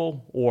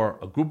individual or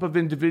a group of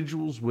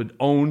individuals would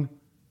own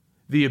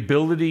the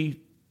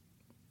ability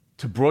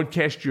to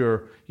broadcast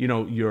your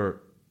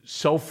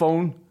cell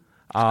phone?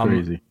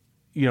 Crazy.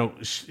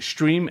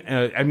 Stream.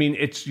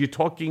 You're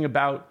talking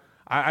about.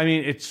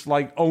 It's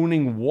like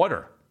owning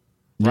water,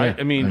 right?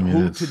 Yeah.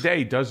 Who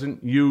today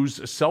doesn't use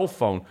a cell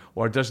phone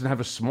or doesn't have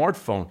a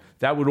smartphone?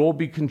 That would all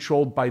be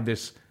controlled by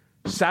this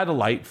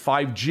satellite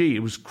 5G. It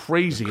was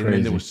crazy. And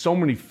then there was so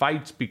many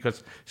fights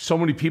because so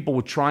many people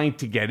were trying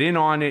to get in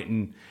on it,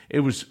 and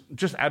it was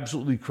just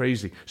absolutely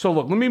crazy. So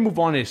look, let me move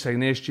on a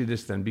second and ask you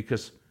this then,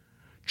 because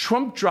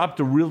Trump dropped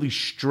a really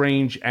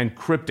strange and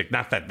cryptic,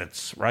 not that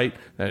that's right,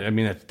 I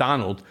mean, that's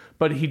Donald,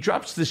 but he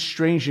drops this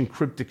strange and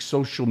cryptic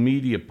social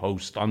media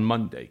post on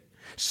Monday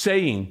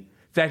saying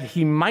that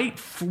he might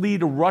flee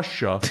to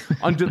Russia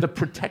under the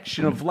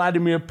protection of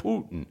Vladimir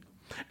Putin.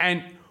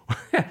 And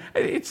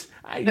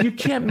you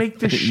can't make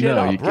this shit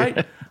up,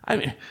 right? I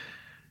mean,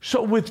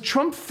 so with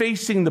Trump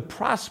facing the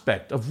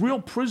prospect of real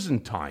prison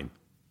time,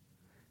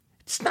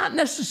 it's not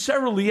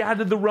necessarily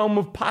out of the realm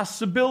of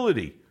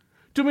possibility.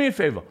 Do me a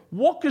favor.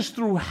 Walk us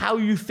through how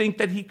you think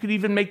that he could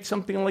even make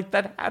something like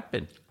that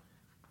happen.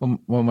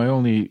 Well, my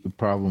only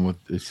problem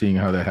with seeing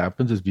how that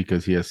happens is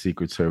because he has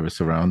Secret Service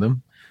around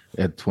him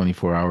at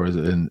 24 hours,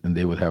 and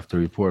they would have to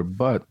report.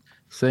 But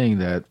saying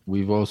that,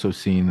 we've also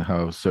seen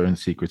how certain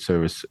Secret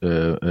Service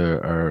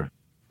are,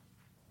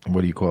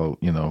 what do you call,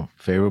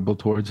 favorable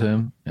towards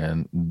him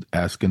and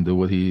ask and do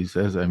what he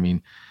says. I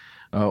mean,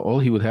 all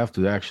he would have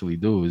to actually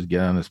do is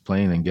get on his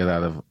plane and get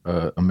out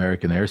of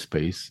American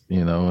airspace,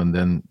 and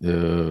then,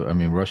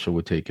 Russia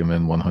would take him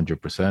in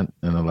 100%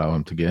 and allow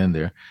him to get in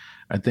there.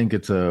 I think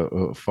it's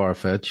a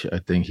far-fetched. I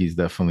think he's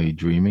definitely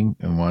dreaming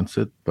and wants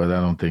it, but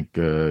I don't think,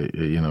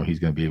 he's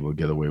going to be able to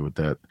get away with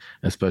that,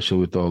 especially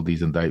with all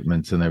these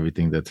indictments and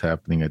everything that's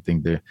happening. I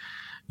think they're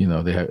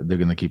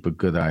going to keep a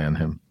good eye on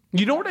him.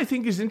 You know what I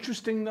think is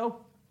interesting, though?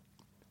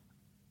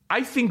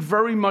 I think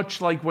very much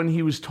like when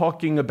he was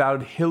talking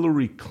about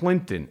Hillary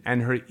Clinton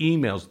and her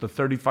emails, the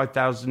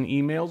 35,000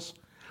 emails,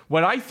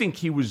 what I think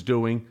he was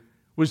doing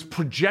was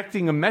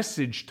projecting a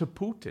message to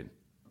Putin.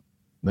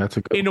 That's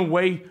a good in a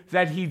way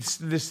that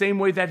the same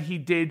way that he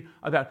did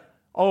about,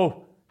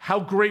 how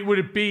great would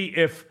it be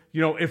if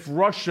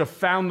Russia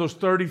found those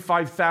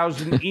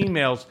 35,000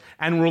 emails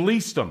and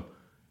released them?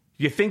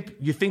 You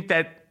think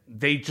that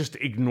they just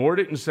ignored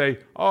it and say,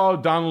 oh,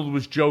 Donald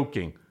was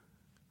joking?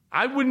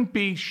 I wouldn't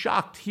be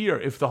shocked here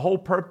if the whole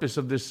purpose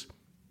of this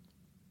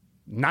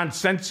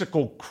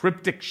nonsensical,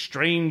 cryptic,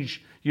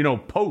 strange,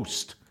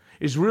 post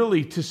is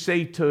really to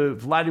say to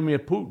Vladimir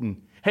Putin,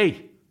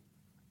 hey,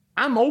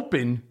 I'm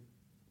open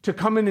to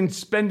coming and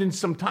spending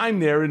some time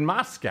there in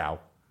Moscow.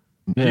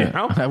 Yeah,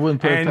 I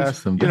wouldn't put it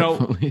past them,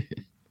 definitely.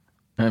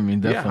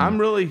 Definitely. Yeah, I'm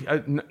really,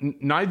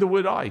 neither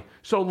would I.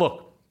 So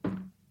look,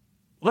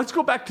 let's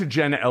go back to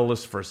Jenna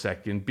Ellis for a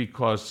second,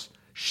 because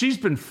she's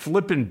been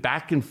flipping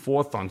back and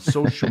forth on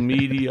social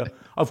media,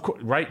 of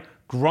course, right?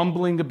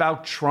 Grumbling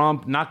about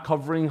Trump, not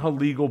covering her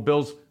legal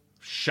bills.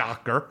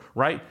 Shocker,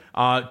 right?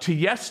 To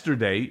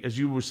yesterday, as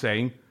you were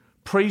saying,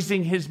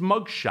 praising his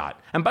mugshot.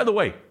 And by the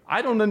way,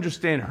 I don't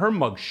understand her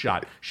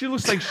mugshot. She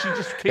looks like she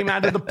just came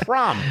out of the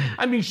prom.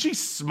 I mean, she's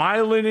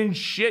smiling and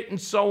shit and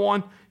so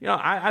on.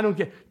 I don't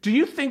get. Do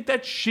you think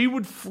that she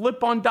would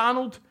flip on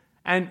Donald?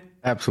 And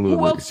absolutely.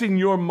 Who else in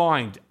your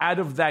mind, out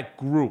of that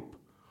group,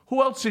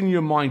 who else in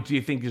your mind do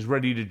you think is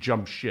ready to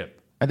jump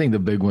ship? I think the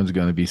big one's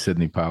going to be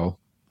Sidney Powell.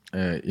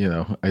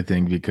 I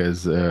think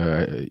because,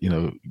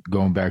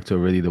 going back to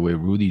already the way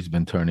Rudy's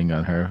been turning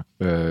on her,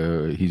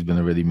 he's been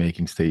already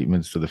making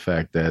statements to the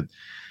fact that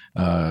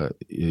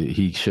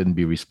he shouldn't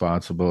be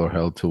responsible or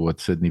held to what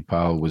Sidney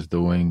Powell was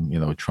doing.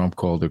 Trump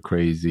called her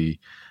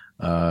crazy.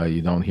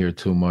 You don't hear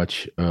too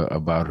much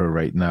about her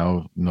right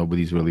now.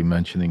 Nobody's really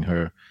mentioning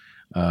her.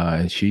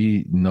 And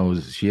she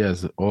knows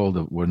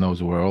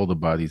knows where all the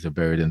bodies are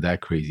buried in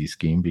that crazy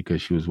scheme,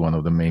 because she was one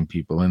of the main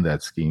people in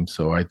that scheme.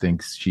 So I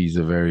think she's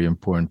a very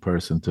important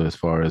person as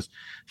far as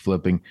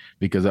flipping,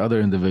 because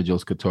other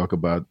individuals could talk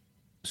about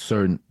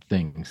certain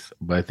things,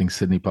 but I think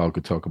Sidney Powell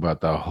could talk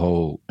about the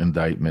whole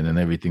indictment and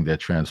everything that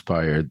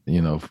transpired,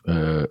 and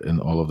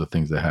all of the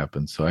things that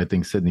happened. So I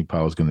think Sidney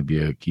Powell is going to be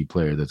a key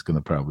player that's going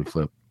to probably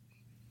flip.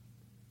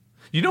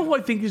 You know who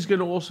I think is going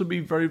to also be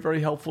very,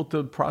 very helpful to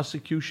the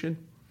prosecution?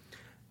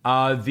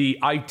 The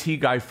IT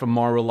guy from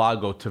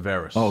Mar-a-Lago,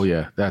 Tavares. Oh,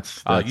 yeah.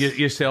 That's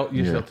Yisrael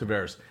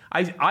Tavares.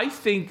 I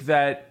think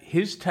that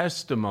his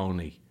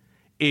testimony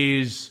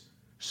is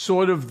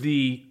sort of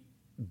the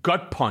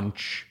gut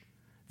punch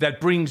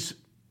that brings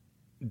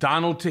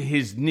Donald to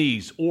his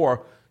knees,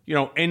 or,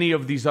 any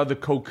of these other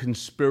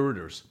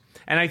co-conspirators.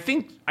 And I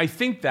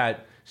think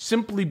that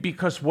simply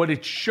because what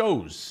it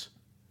shows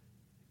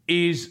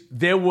is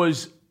there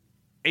was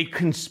a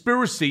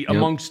conspiracy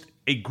amongst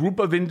a group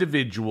of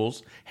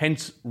individuals,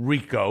 hence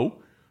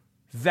RICO,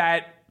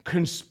 that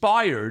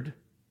conspired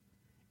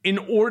in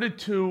order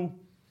to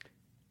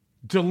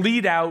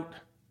delete out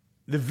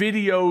the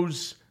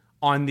videos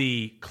on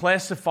the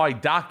classified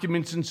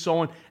documents and so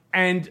on.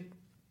 And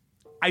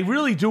I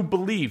really do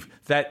believe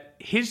that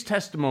his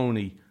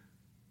testimony,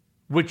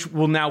 which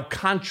will now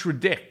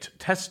contradict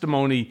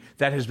testimony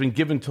that has been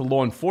given to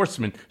law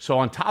enforcement, so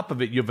on top of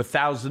it, you have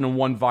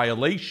 1,001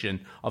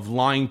 violation of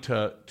lying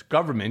to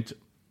government.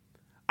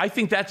 I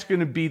think that's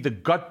going to be the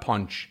gut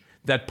punch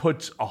that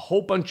puts a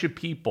whole bunch of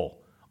people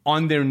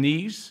on their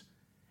knees,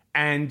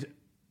 and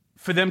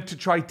for them to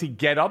try to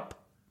get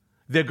up,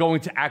 they're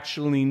going to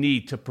actually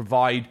need to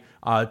provide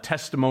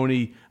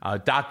testimony,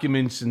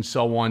 documents, and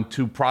so on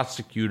to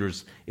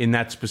prosecutors in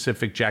that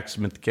specific Jack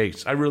Smith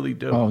case. I really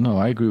do. Oh, no,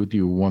 I agree with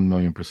you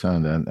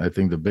 1,000,000%. And I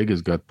think the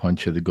biggest gut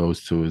punch that it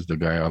goes to is the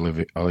guy,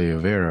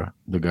 Oliveira,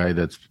 the guy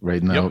that's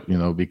right now,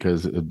 Yep.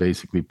 because it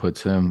basically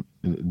puts him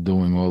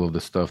doing all of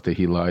the stuff that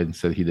he lied and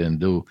said he didn't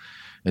do.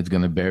 It's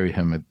going to bury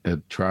him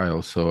at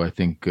trial. So I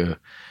think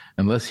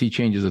unless he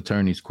changes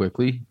attorneys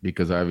quickly,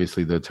 because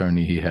obviously the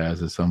attorney he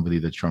has is somebody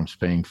that Trump's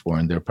paying for,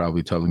 and they're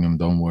probably telling him,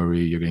 don't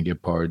worry, you're going to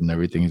get pardoned,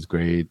 everything is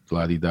great,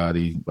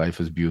 la-di-da-di,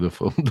 life is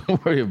beautiful,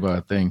 don't worry about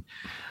a thing.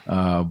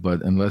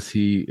 But unless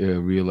he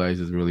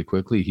realizes really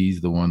quickly,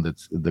 he's the one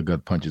that's the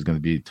gut punch is going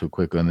to be too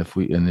quick. And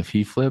if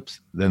he flips,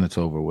 then it's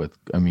over with.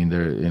 I mean,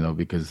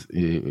 because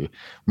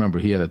remember,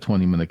 he had a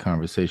 20-minute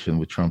conversation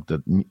with Trump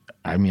that,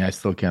 I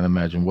still can't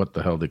imagine what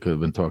the hell they could have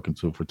been talking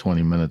to for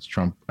 20 minutes.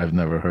 Trump, I've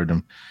never heard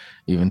him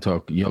even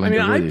talk yelling.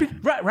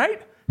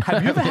 Right.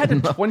 Have you ever had a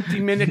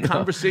 20-minute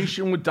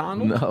conversation with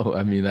Donald? No,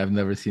 I've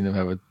never seen him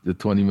have a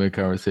 20-minute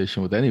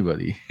conversation with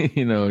anybody.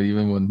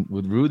 Even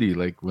with Rudy,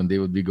 like when they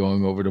would be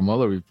going over the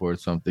Mueller report,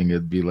 something,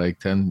 it'd be like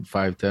 10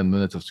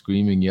 minutes of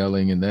screaming,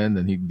 yelling, and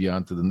then he'd be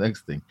on to the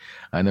next thing.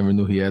 I never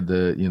knew he had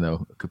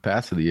the,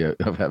 capacity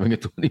of having a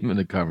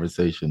 20-minute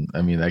conversation.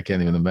 I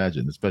can't even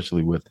imagine,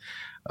 especially with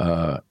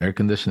air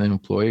conditioning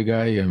employee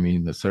guy.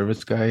 The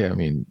service guy.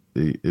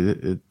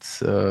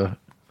 It's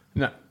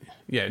No.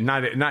 Yeah,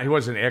 not he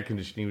wasn't air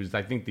conditioning. He was,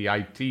 I think, the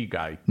IT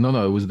guy.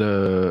 No, it was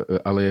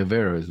the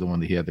Oliveira is the one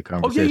that he had the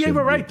conversation. Oh,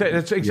 yeah, right.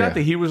 That's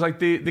exactly. Yeah. He was like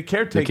the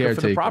caretaker for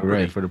the property.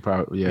 Right, for the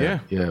property. Yeah.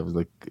 It was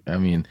like,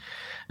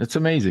 it's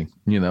amazing,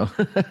 to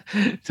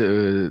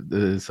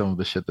some of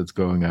the shit that's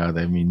going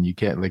on. You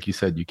can't, like you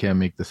said, you can't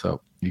make this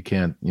up. You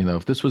can't,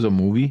 if this was a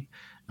movie,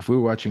 if we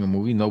were watching a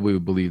movie, nobody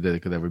would believe that it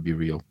could ever be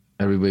real.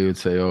 Everybody would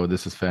say, oh,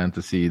 this is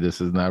fantasy.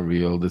 This is not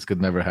real. This could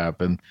never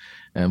happen.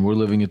 And we're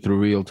living it through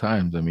real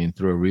times.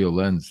 Through a real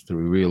lens,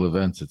 through real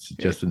events. It's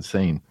just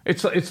insane.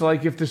 It's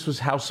like if this was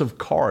House of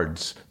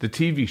Cards, the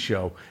TV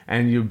show,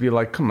 and you'd be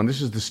like, come on,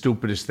 this is the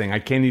stupidest thing. I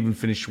can't even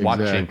finish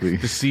watching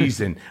the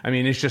season.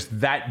 It's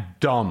just that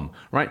dumb,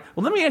 right?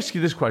 Well, let me ask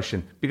you this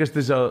question, because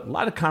there's a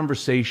lot of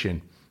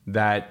conversation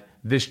that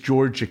this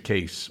Georgia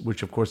case,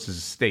 which of course is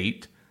a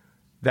state,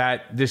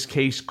 that this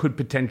case could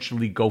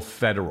potentially go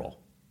federal.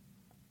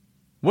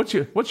 What's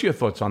your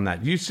thoughts on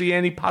that? Do you see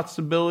any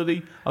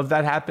possibility of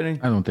that happening?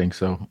 I don't think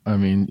so.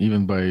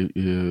 Even by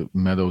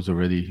Meadows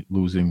already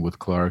losing with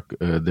Clark,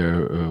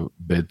 their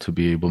bid to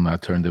be able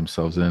not turn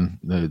themselves in,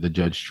 the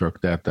judge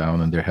struck that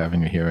down, and they're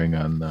having a hearing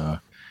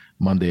on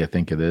Monday, I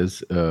think it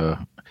is.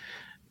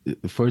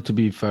 For it to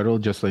be federal,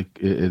 just like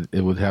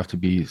it would have to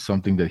be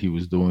something that he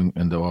was doing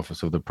in the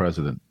office of the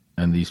president.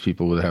 And these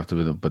people would have to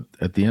be, but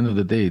at the end of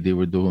the day, they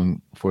were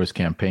doing for his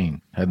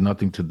campaign. Had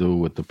nothing to do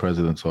with the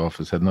president's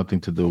office. Had nothing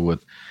to do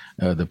with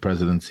the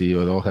presidency.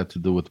 It all had to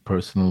do with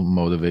personal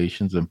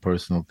motivations and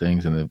personal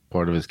things, and a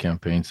part of his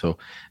campaign. So,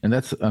 and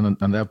that's on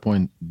that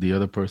point, the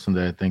other person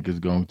that I think is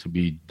going to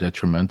be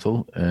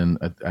detrimental, and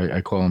I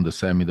call him the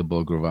Sammy the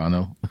Bull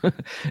Gravano,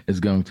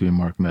 is going to be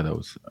Mark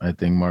Meadows. I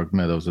think Mark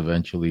Meadows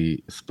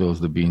eventually spills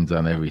the beans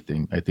on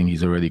everything. I think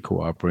he's already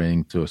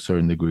cooperating to a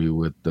certain degree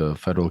with the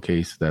federal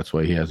case. That's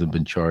why he hasn't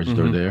been charged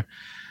or there.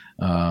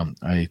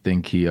 I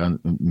think he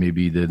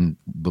maybe didn't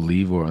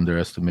believe or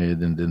underestimated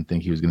and didn't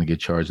think he was going to get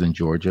charged in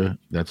Georgia.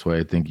 That's why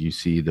I think you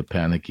see the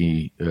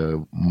panicky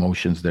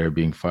motions there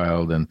being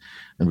filed and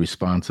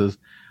responses.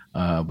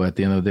 But at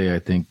the end of the day, I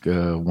think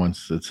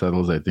once it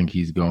settles, I think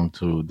he's going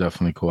to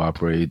definitely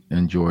cooperate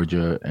in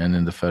Georgia and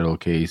in the federal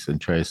case and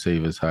try to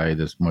save his hide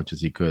as much as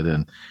he could.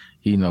 And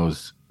he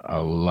knows a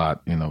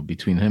lot,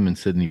 between him and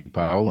Sidney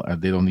Powell.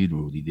 They don't need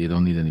Rudy. They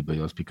don't need anybody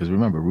else, because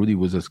remember, Rudy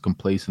was as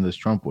complacent as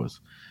Trump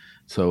was.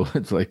 So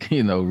it's like,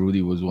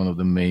 Rudy was one of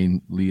the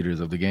main leaders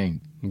of the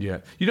game. Yeah.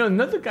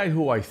 Another guy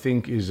who I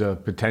think is a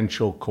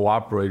potential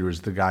cooperator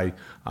is the guy,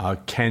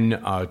 Ken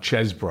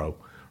Chesebro,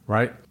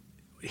 right?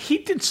 He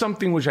did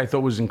something which I thought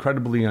was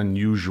incredibly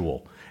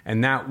unusual,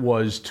 and that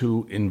was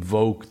to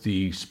invoke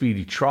the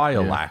Speedy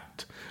Trial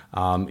Act,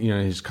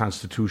 his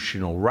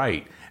constitutional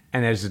right.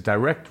 And as a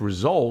direct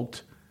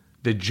result,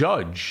 the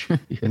judge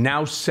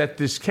now set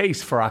this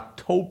case for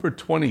October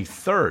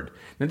 23rd.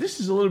 Now, this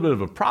is a little bit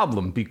of a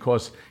problem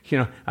because,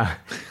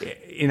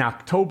 in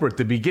October, at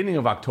the beginning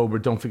of October,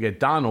 don't forget,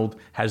 Donald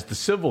has the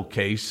civil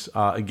case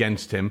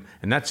against him,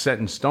 and that's set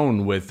in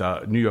stone with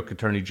New York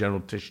Attorney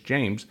General Tish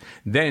James.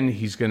 Then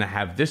he's going to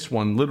have this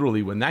one,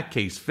 literally, when that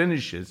case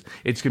finishes,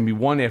 it's going to be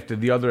one after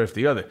the other after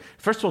the other.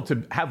 First of all,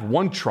 to have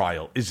one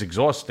trial is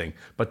exhausting,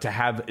 but to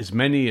have as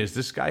many as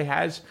this guy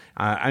has,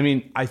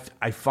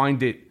 I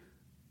find it...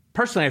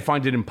 Personally, I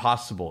find it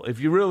impossible. If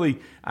you really,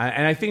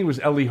 and I think it was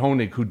Eli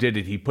Honig who did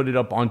it. He put it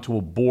up onto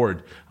a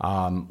board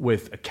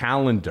with a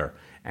calendar,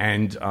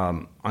 and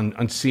on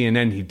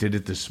CNN he did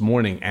it this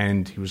morning,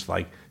 and he was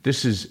like,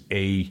 "This is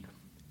a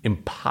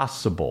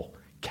impossible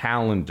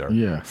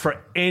calendar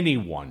for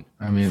anyone.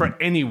 For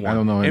anyone. I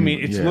don't know.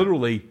 It's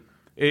literally,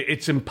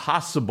 it's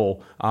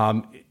impossible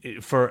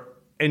for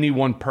any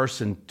one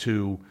person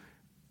to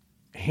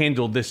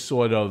handle this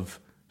sort of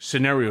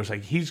scenarios.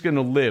 Like, he's going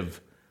to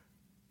live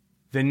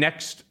the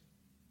next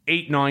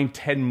 8, 9,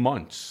 10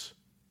 months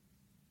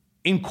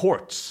in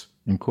courts.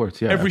 In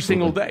courts, yeah. Every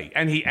absolutely. single day.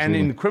 And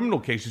in criminal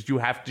cases, you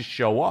have to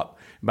show up.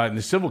 But in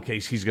the civil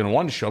case, he's going to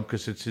want to show up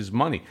because it's his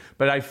money.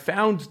 But I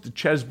found the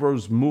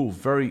Chesbro's move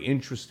very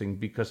interesting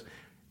because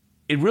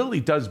it really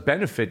does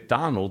benefit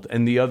Donald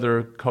and the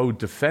other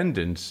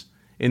co-defendants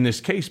in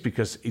this case,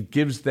 because it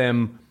gives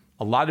them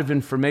a lot of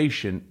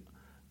information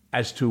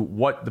as to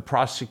what the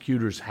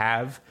prosecutors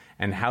have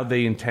and how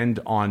they intend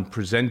on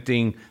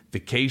presenting the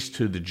case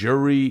to the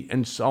jury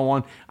and so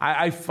on.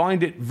 I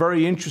find it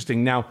very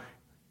interesting. Now,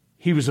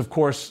 he was, of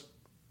course,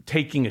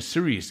 taking a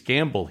serious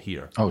gamble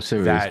here. Oh,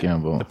 serious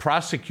gamble. The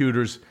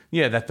prosecutors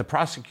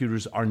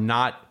are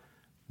not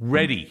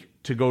ready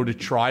to go to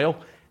trial.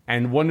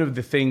 And one of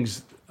the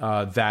things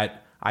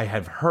that I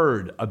have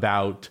heard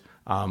about,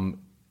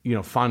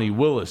 Fani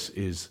Willis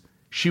is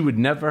she would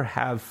never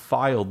have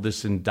filed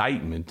this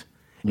indictment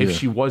if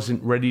she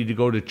wasn't ready to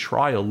go to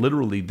trial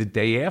literally the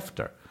day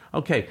after.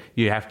 Okay,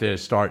 you have to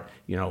start,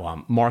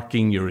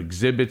 marking your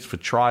exhibits for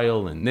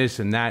trial and this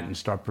and that and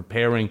start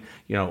preparing,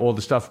 all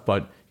the stuff.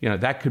 But,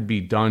 that could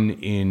be done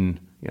in,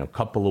 a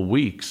couple of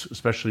weeks,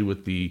 especially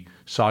with the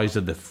size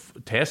of the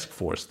task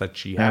force that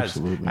she has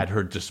at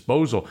her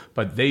disposal.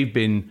 But they've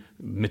been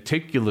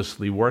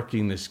meticulously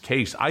working this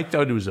case. I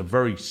thought it was a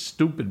very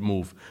stupid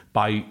move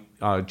by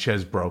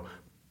Chesbro.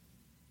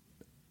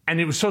 And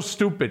it was so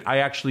stupid, I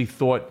actually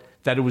thought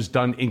that it was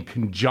done in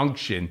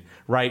conjunction,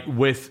 right,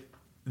 with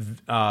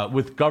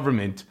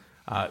government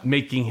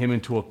making him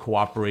into a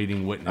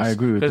cooperating witness. I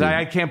agree with you. Because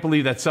I can't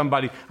believe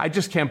that I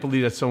just can't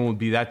believe that someone would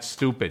be that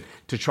stupid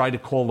to try to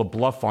call a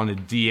bluff on a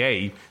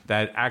DA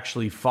that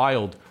actually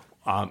filed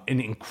an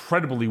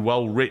incredibly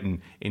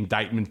well-written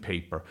indictment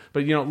paper.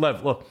 But,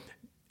 Lev, look,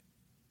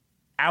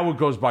 hour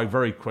goes by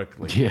very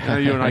quickly. Yeah.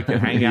 You and I can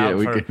hang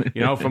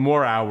out for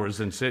more hours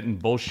and sit and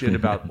bullshit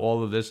about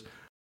all of this.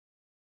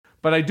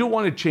 But I do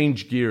want to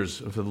change gears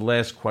for the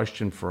last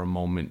question for a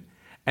moment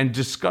and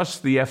discuss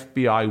the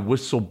FBI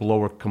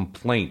whistleblower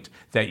complaint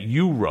that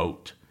you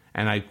wrote,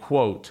 and I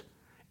quote,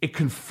 "It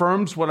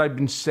confirms what I've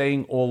been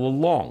saying all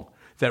along,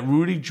 that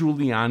Rudy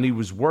Giuliani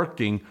was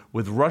working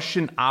with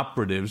Russian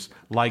operatives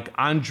like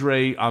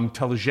Andrei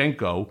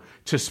Telizhenko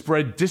to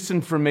spread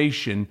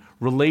disinformation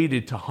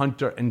related to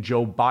Hunter and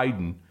Joe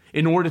Biden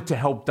in order to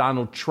help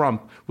Donald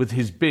Trump with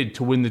his bid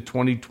to win the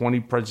 2020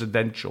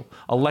 presidential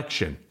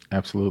election."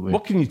 Absolutely.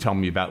 What can you tell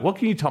me about? What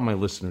can you tell my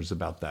listeners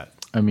about that?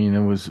 I mean,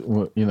 it was,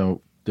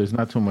 there's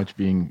not too much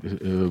being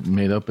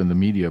made up in the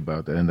media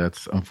about that, and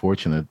that's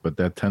unfortunate. But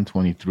that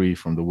 1023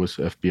 from the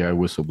FBI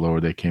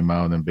whistleblower that came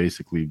out and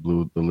basically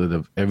blew the lid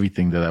of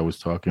everything that I was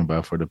talking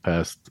about for the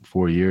past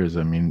 4 years,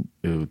 I mean,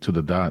 to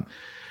the dot,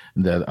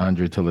 that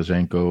Andrei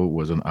Telizhenko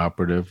was an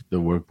operative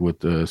that worked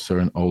with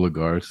certain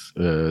oligarchs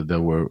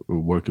that were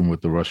working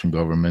with the Russian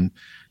government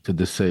to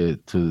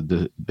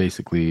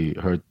basically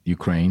hurt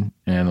Ukraine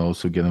and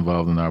also get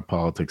involved in our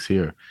politics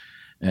here.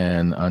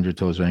 And Andrei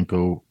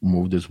Telizhenko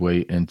moved his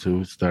way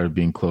started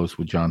being close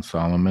with John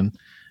Solomon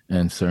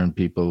and certain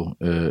people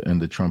in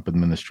the Trump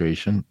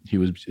administration.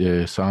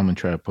 Solomon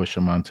tried to push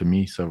him onto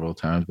me several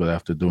times, but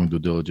after doing due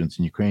diligence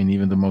in Ukraine,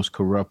 even the most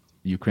corrupt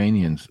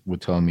Ukrainians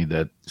would tell me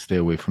that stay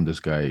away from this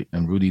guy.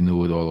 And Rudy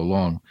knew it all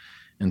along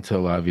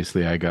until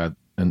obviously I got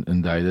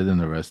indicted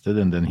and arrested.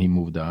 And then he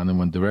moved on and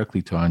went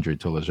directly to Andrei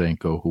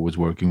Telizhenko, who was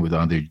working with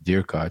Andrei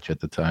Dirkach at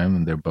the time.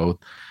 And they're both,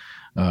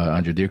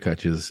 Andrei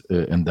Dirkach is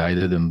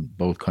indicted in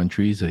both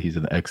countries. He's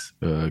an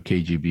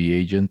ex-KGB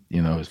agent.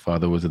 His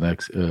father was an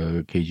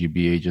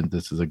ex-KGB agent.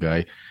 This is a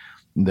guy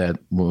that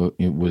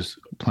it was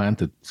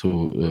planted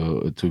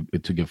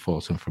to give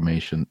false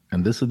information,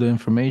 and this is the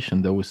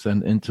information that was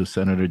sent into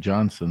Senator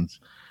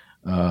Johnson's,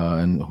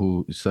 and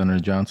who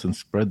Senator Johnson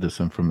spread this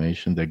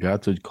information that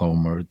got to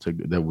Comer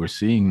that we're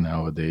seeing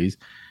nowadays,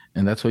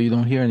 and that's why you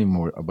don't hear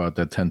anymore about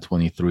that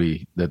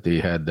 1023 that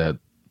they had that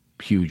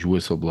huge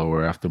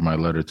whistleblower after my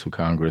letter to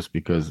Congress,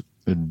 because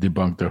it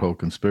debunked their whole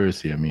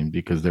conspiracy. I mean,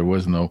 because there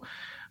was no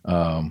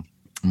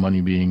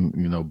money being,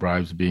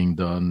 bribes being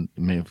done.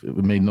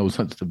 It made no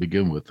sense to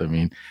begin with. I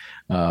mean,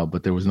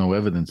 but there was no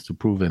evidence to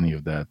prove any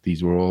of that.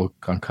 These were all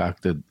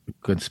concocted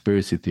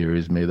conspiracy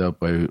theories made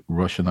up by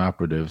Russian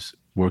operatives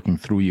working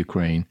through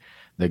Ukraine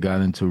that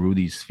got into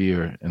Rudy's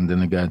sphere, and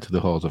then it got into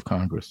the halls of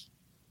Congress.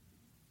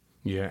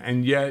 Yeah,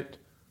 and yet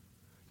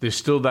there's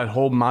still that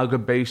whole MAGA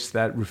base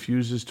that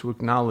refuses to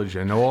acknowledge,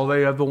 and all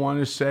they ever want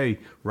to say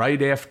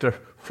right after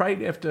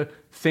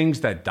things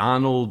that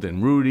Donald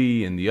and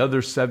Rudy and the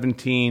other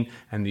 17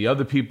 and the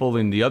other people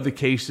in the other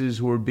cases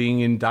who are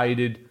being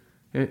indicted.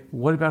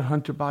 What about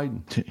Hunter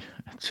Biden?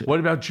 What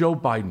about Joe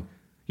Biden?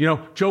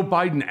 Joe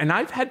Biden, and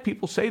I've had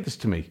people say this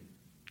to me,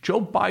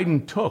 Joe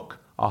Biden took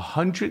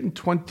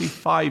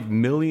 $125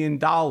 million,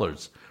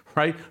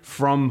 right,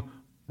 from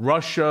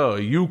Russia,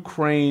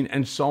 Ukraine,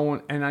 and so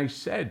on. And I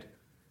said,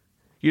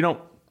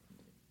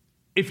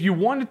 if you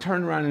want to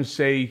turn around and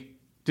say,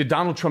 did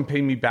Donald Trump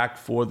pay me back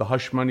for the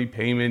hush money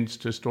payments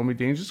to Stormy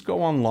Daniels? Just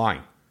go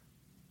online.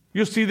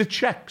 You'll see the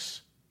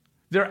checks.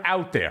 They're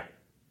out there.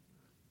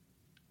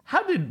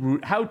 How did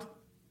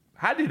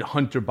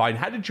Hunter Biden,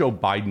 how did Joe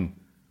Biden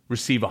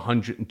receive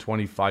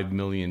 $125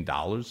 million?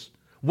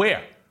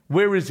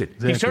 Where is it?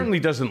 Exactly. He certainly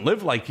doesn't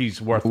live like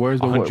he's worth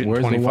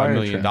 $125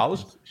 million.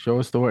 Show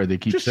us the wire. They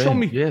keep saying. Show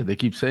me. Yeah, they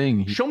keep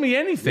saying. Show me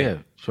anything. Yeah,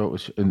 show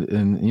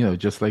and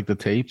just like the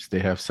tapes, they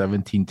have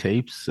 17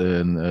 tapes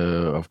and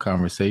of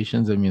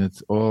conversations. I mean,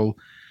 it's all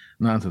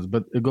nonsense.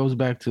 But it goes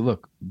back to,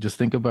 look, just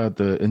think about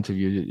the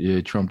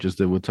interview Trump just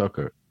did with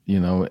Tucker.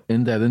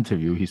 In that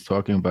interview, he's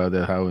talking about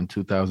how in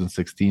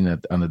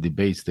 2016 on the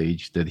debate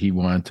stage that he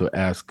wanted to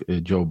ask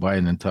Joe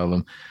Biden and tell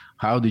him,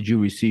 how did you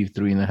receive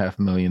 $3.5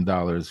 million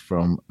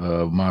from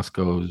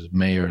Moscow's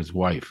mayor's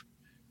wife?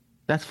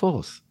 That's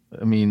false.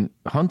 I mean,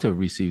 Hunter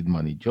received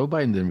money. Joe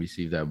Biden didn't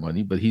receive that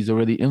money, but he's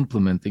already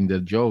implementing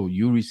that. Joe,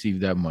 you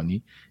received that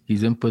money.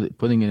 He's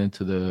putting it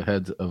into the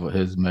heads of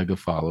his mega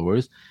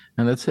followers,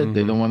 and that's it. Mm-hmm.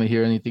 They don't want to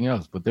hear anything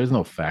else. But there's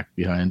no fact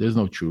behind it. There's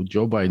no truth.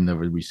 Joe Biden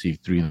never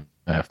received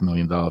 $3.5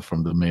 million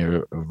from the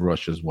mayor of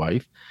Russia's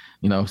wife.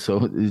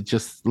 So it's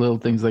just little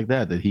things like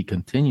that he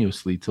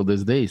continuously, till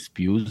this day,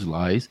 spews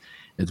lies.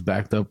 It's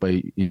backed up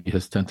by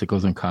his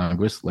tentacles in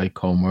Congress, like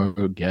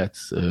Comer,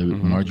 Getz,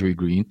 Marjorie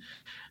Greene.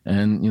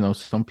 And,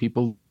 some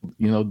people,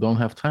 don't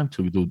have time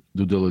to do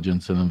due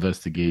diligence and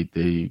investigate.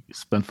 They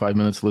spend 5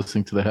 minutes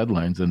listening to the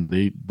headlines and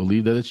they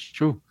believe that it's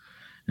true.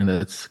 And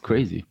that's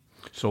crazy.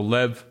 So,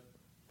 Lev,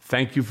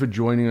 thank you for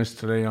joining us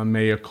today on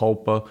Mea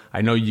Culpa.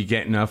 I know you're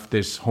getting off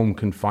this home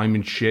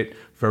confinement shit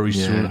very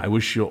soon. I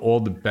wish you all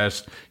the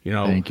best.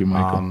 Thank you,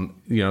 Michael.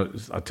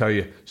 I'll tell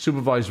you,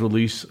 supervised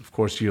release, of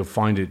course, you'll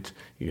find it.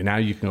 Now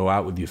you can go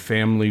out with your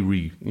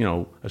family,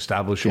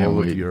 establish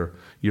all of your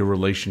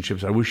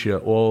relationships. I wish you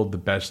all the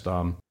best.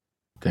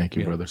 Thank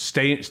you, brother.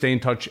 Stay in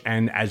touch.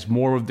 And as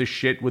more of this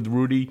shit with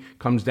Rudy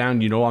comes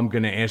down, I'm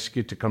going to ask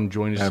you to come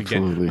join us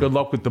again. Good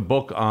luck with the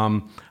book.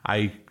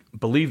 I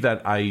believe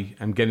that I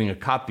am getting a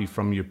copy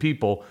from your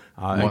people.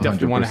 I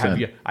definitely want to have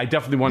you. I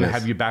definitely want to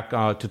have you back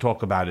to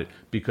talk about it,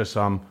 because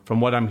from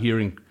what I'm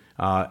hearing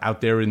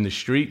out there in the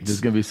streets, there's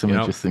going to be some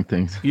interesting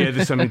things. Yeah,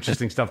 there's some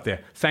interesting stuff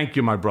there. Thank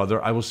you, my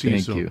brother. I will see you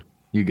soon. Thank you.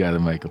 You got it,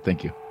 Michael.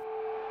 Thank you.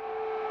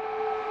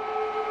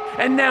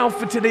 And now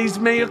for today's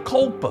Mea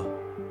Culpa.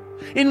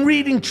 In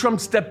reading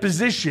Trump's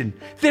deposition,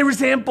 there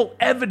is ample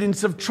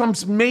evidence of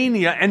Trump's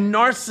mania and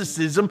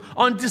narcissism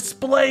on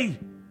display.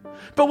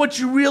 But what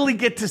you really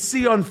get to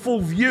see on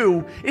full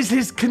view is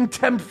his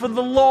contempt for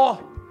the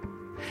law.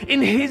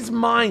 In his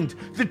mind,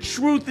 the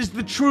truth is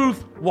the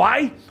truth.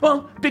 Why?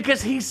 Well,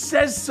 because he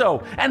says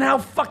so. And how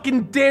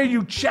fucking dare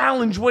you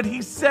challenge what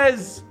he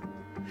says?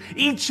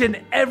 Each and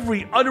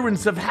every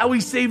utterance of how he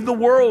saved the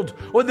world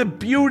or the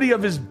beauty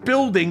of his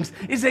buildings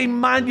is a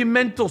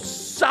monumental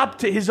sop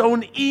to his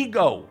own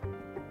ego.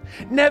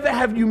 Never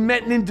have you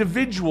met an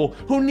individual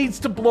who needs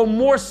to blow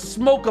more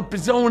smoke up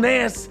his own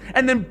ass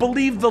and then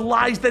believe the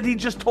lies that he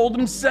just told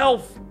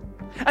himself.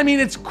 I mean,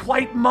 it's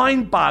quite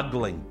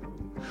mind-boggling.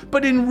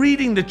 But in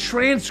reading the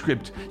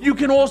transcript, you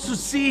can also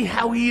see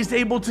how he is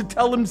able to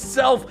tell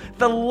himself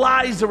the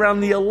lies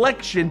around the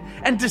election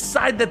and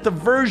decide that the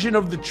version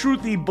of the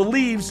truth he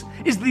believes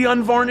is the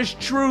unvarnished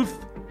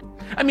truth.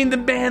 I mean, the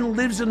man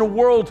lives in a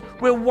world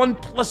where 1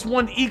 +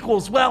 1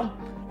 equals, well,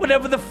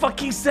 whatever the fuck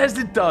he says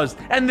it does,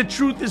 and the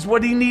truth is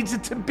what he needs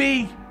it to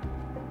be.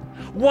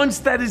 Once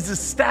that is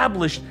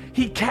established,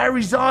 he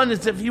carries on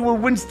as if he were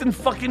Winston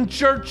fucking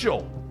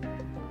Churchill.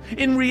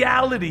 In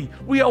reality,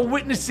 we are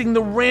witnessing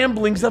the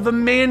ramblings of a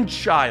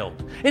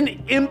man-child, an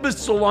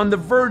imbecile on the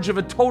verge of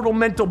a total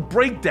mental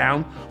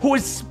breakdown who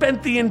has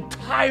spent the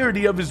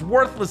entirety of his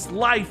worthless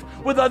life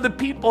with other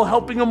people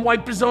helping him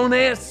wipe his own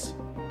ass.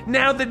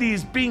 Now that he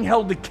is being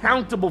held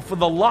accountable for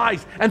the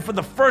lies, and for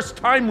the first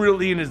time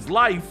really in his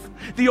life,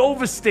 the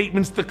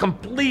overstatements, the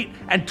complete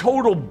and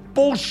total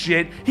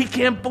bullshit, he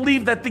can't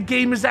believe that the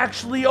game is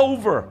actually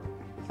over.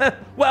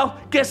 Well,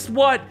 guess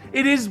what?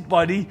 It is,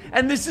 buddy,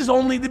 and this is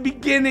only the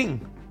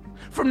beginning.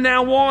 From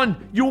now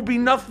on, you'll be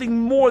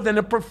nothing more than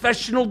a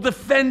professional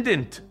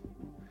defendant.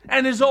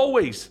 And as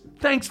always,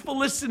 thanks for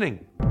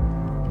listening.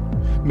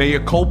 Mea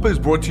Culpa is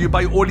brought to you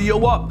by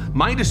Audio Up,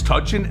 Midas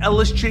Touch, and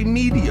LSJ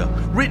Media.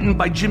 Written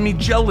by Jimmy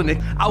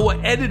Jelinek.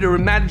 Our editor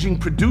and managing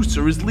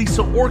producer is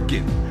Lisa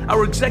Orkin.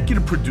 Our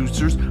executive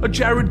producers are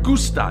Jared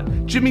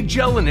Gustad, Jimmy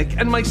Jelinek,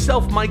 and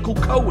myself, Michael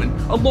Cohen,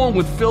 along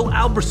with Phil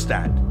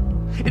Alberstadt.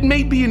 It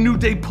may be a new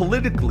day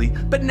politically,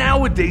 but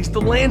nowadays the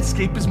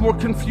landscape is more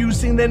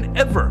confusing than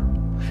ever.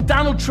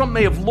 Donald Trump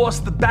may have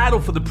lost the battle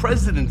for the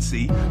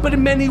presidency, but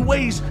in many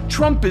ways,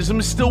 Trumpism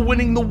is still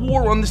winning the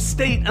war on the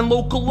state and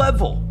local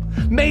level.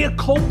 Mea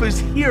Culpa is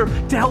here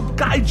to help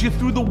guide you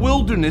through the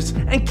wilderness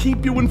and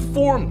keep you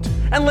informed.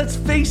 And let's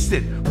face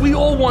it, we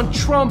all want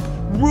Trump,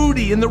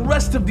 Rudy, and the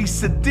rest of these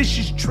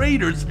seditious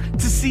traitors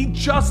to see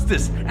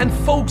justice. And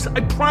folks,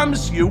 I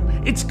promise you,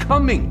 it's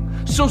coming.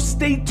 So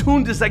stay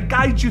tuned as I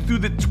guide you through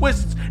the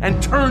twists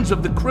and turns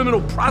of the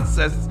criminal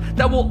process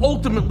that will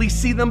ultimately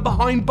see them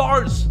behind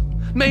bars.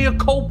 Mea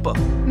Culpa,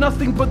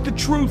 nothing but the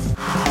truth.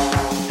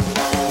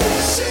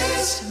 This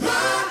is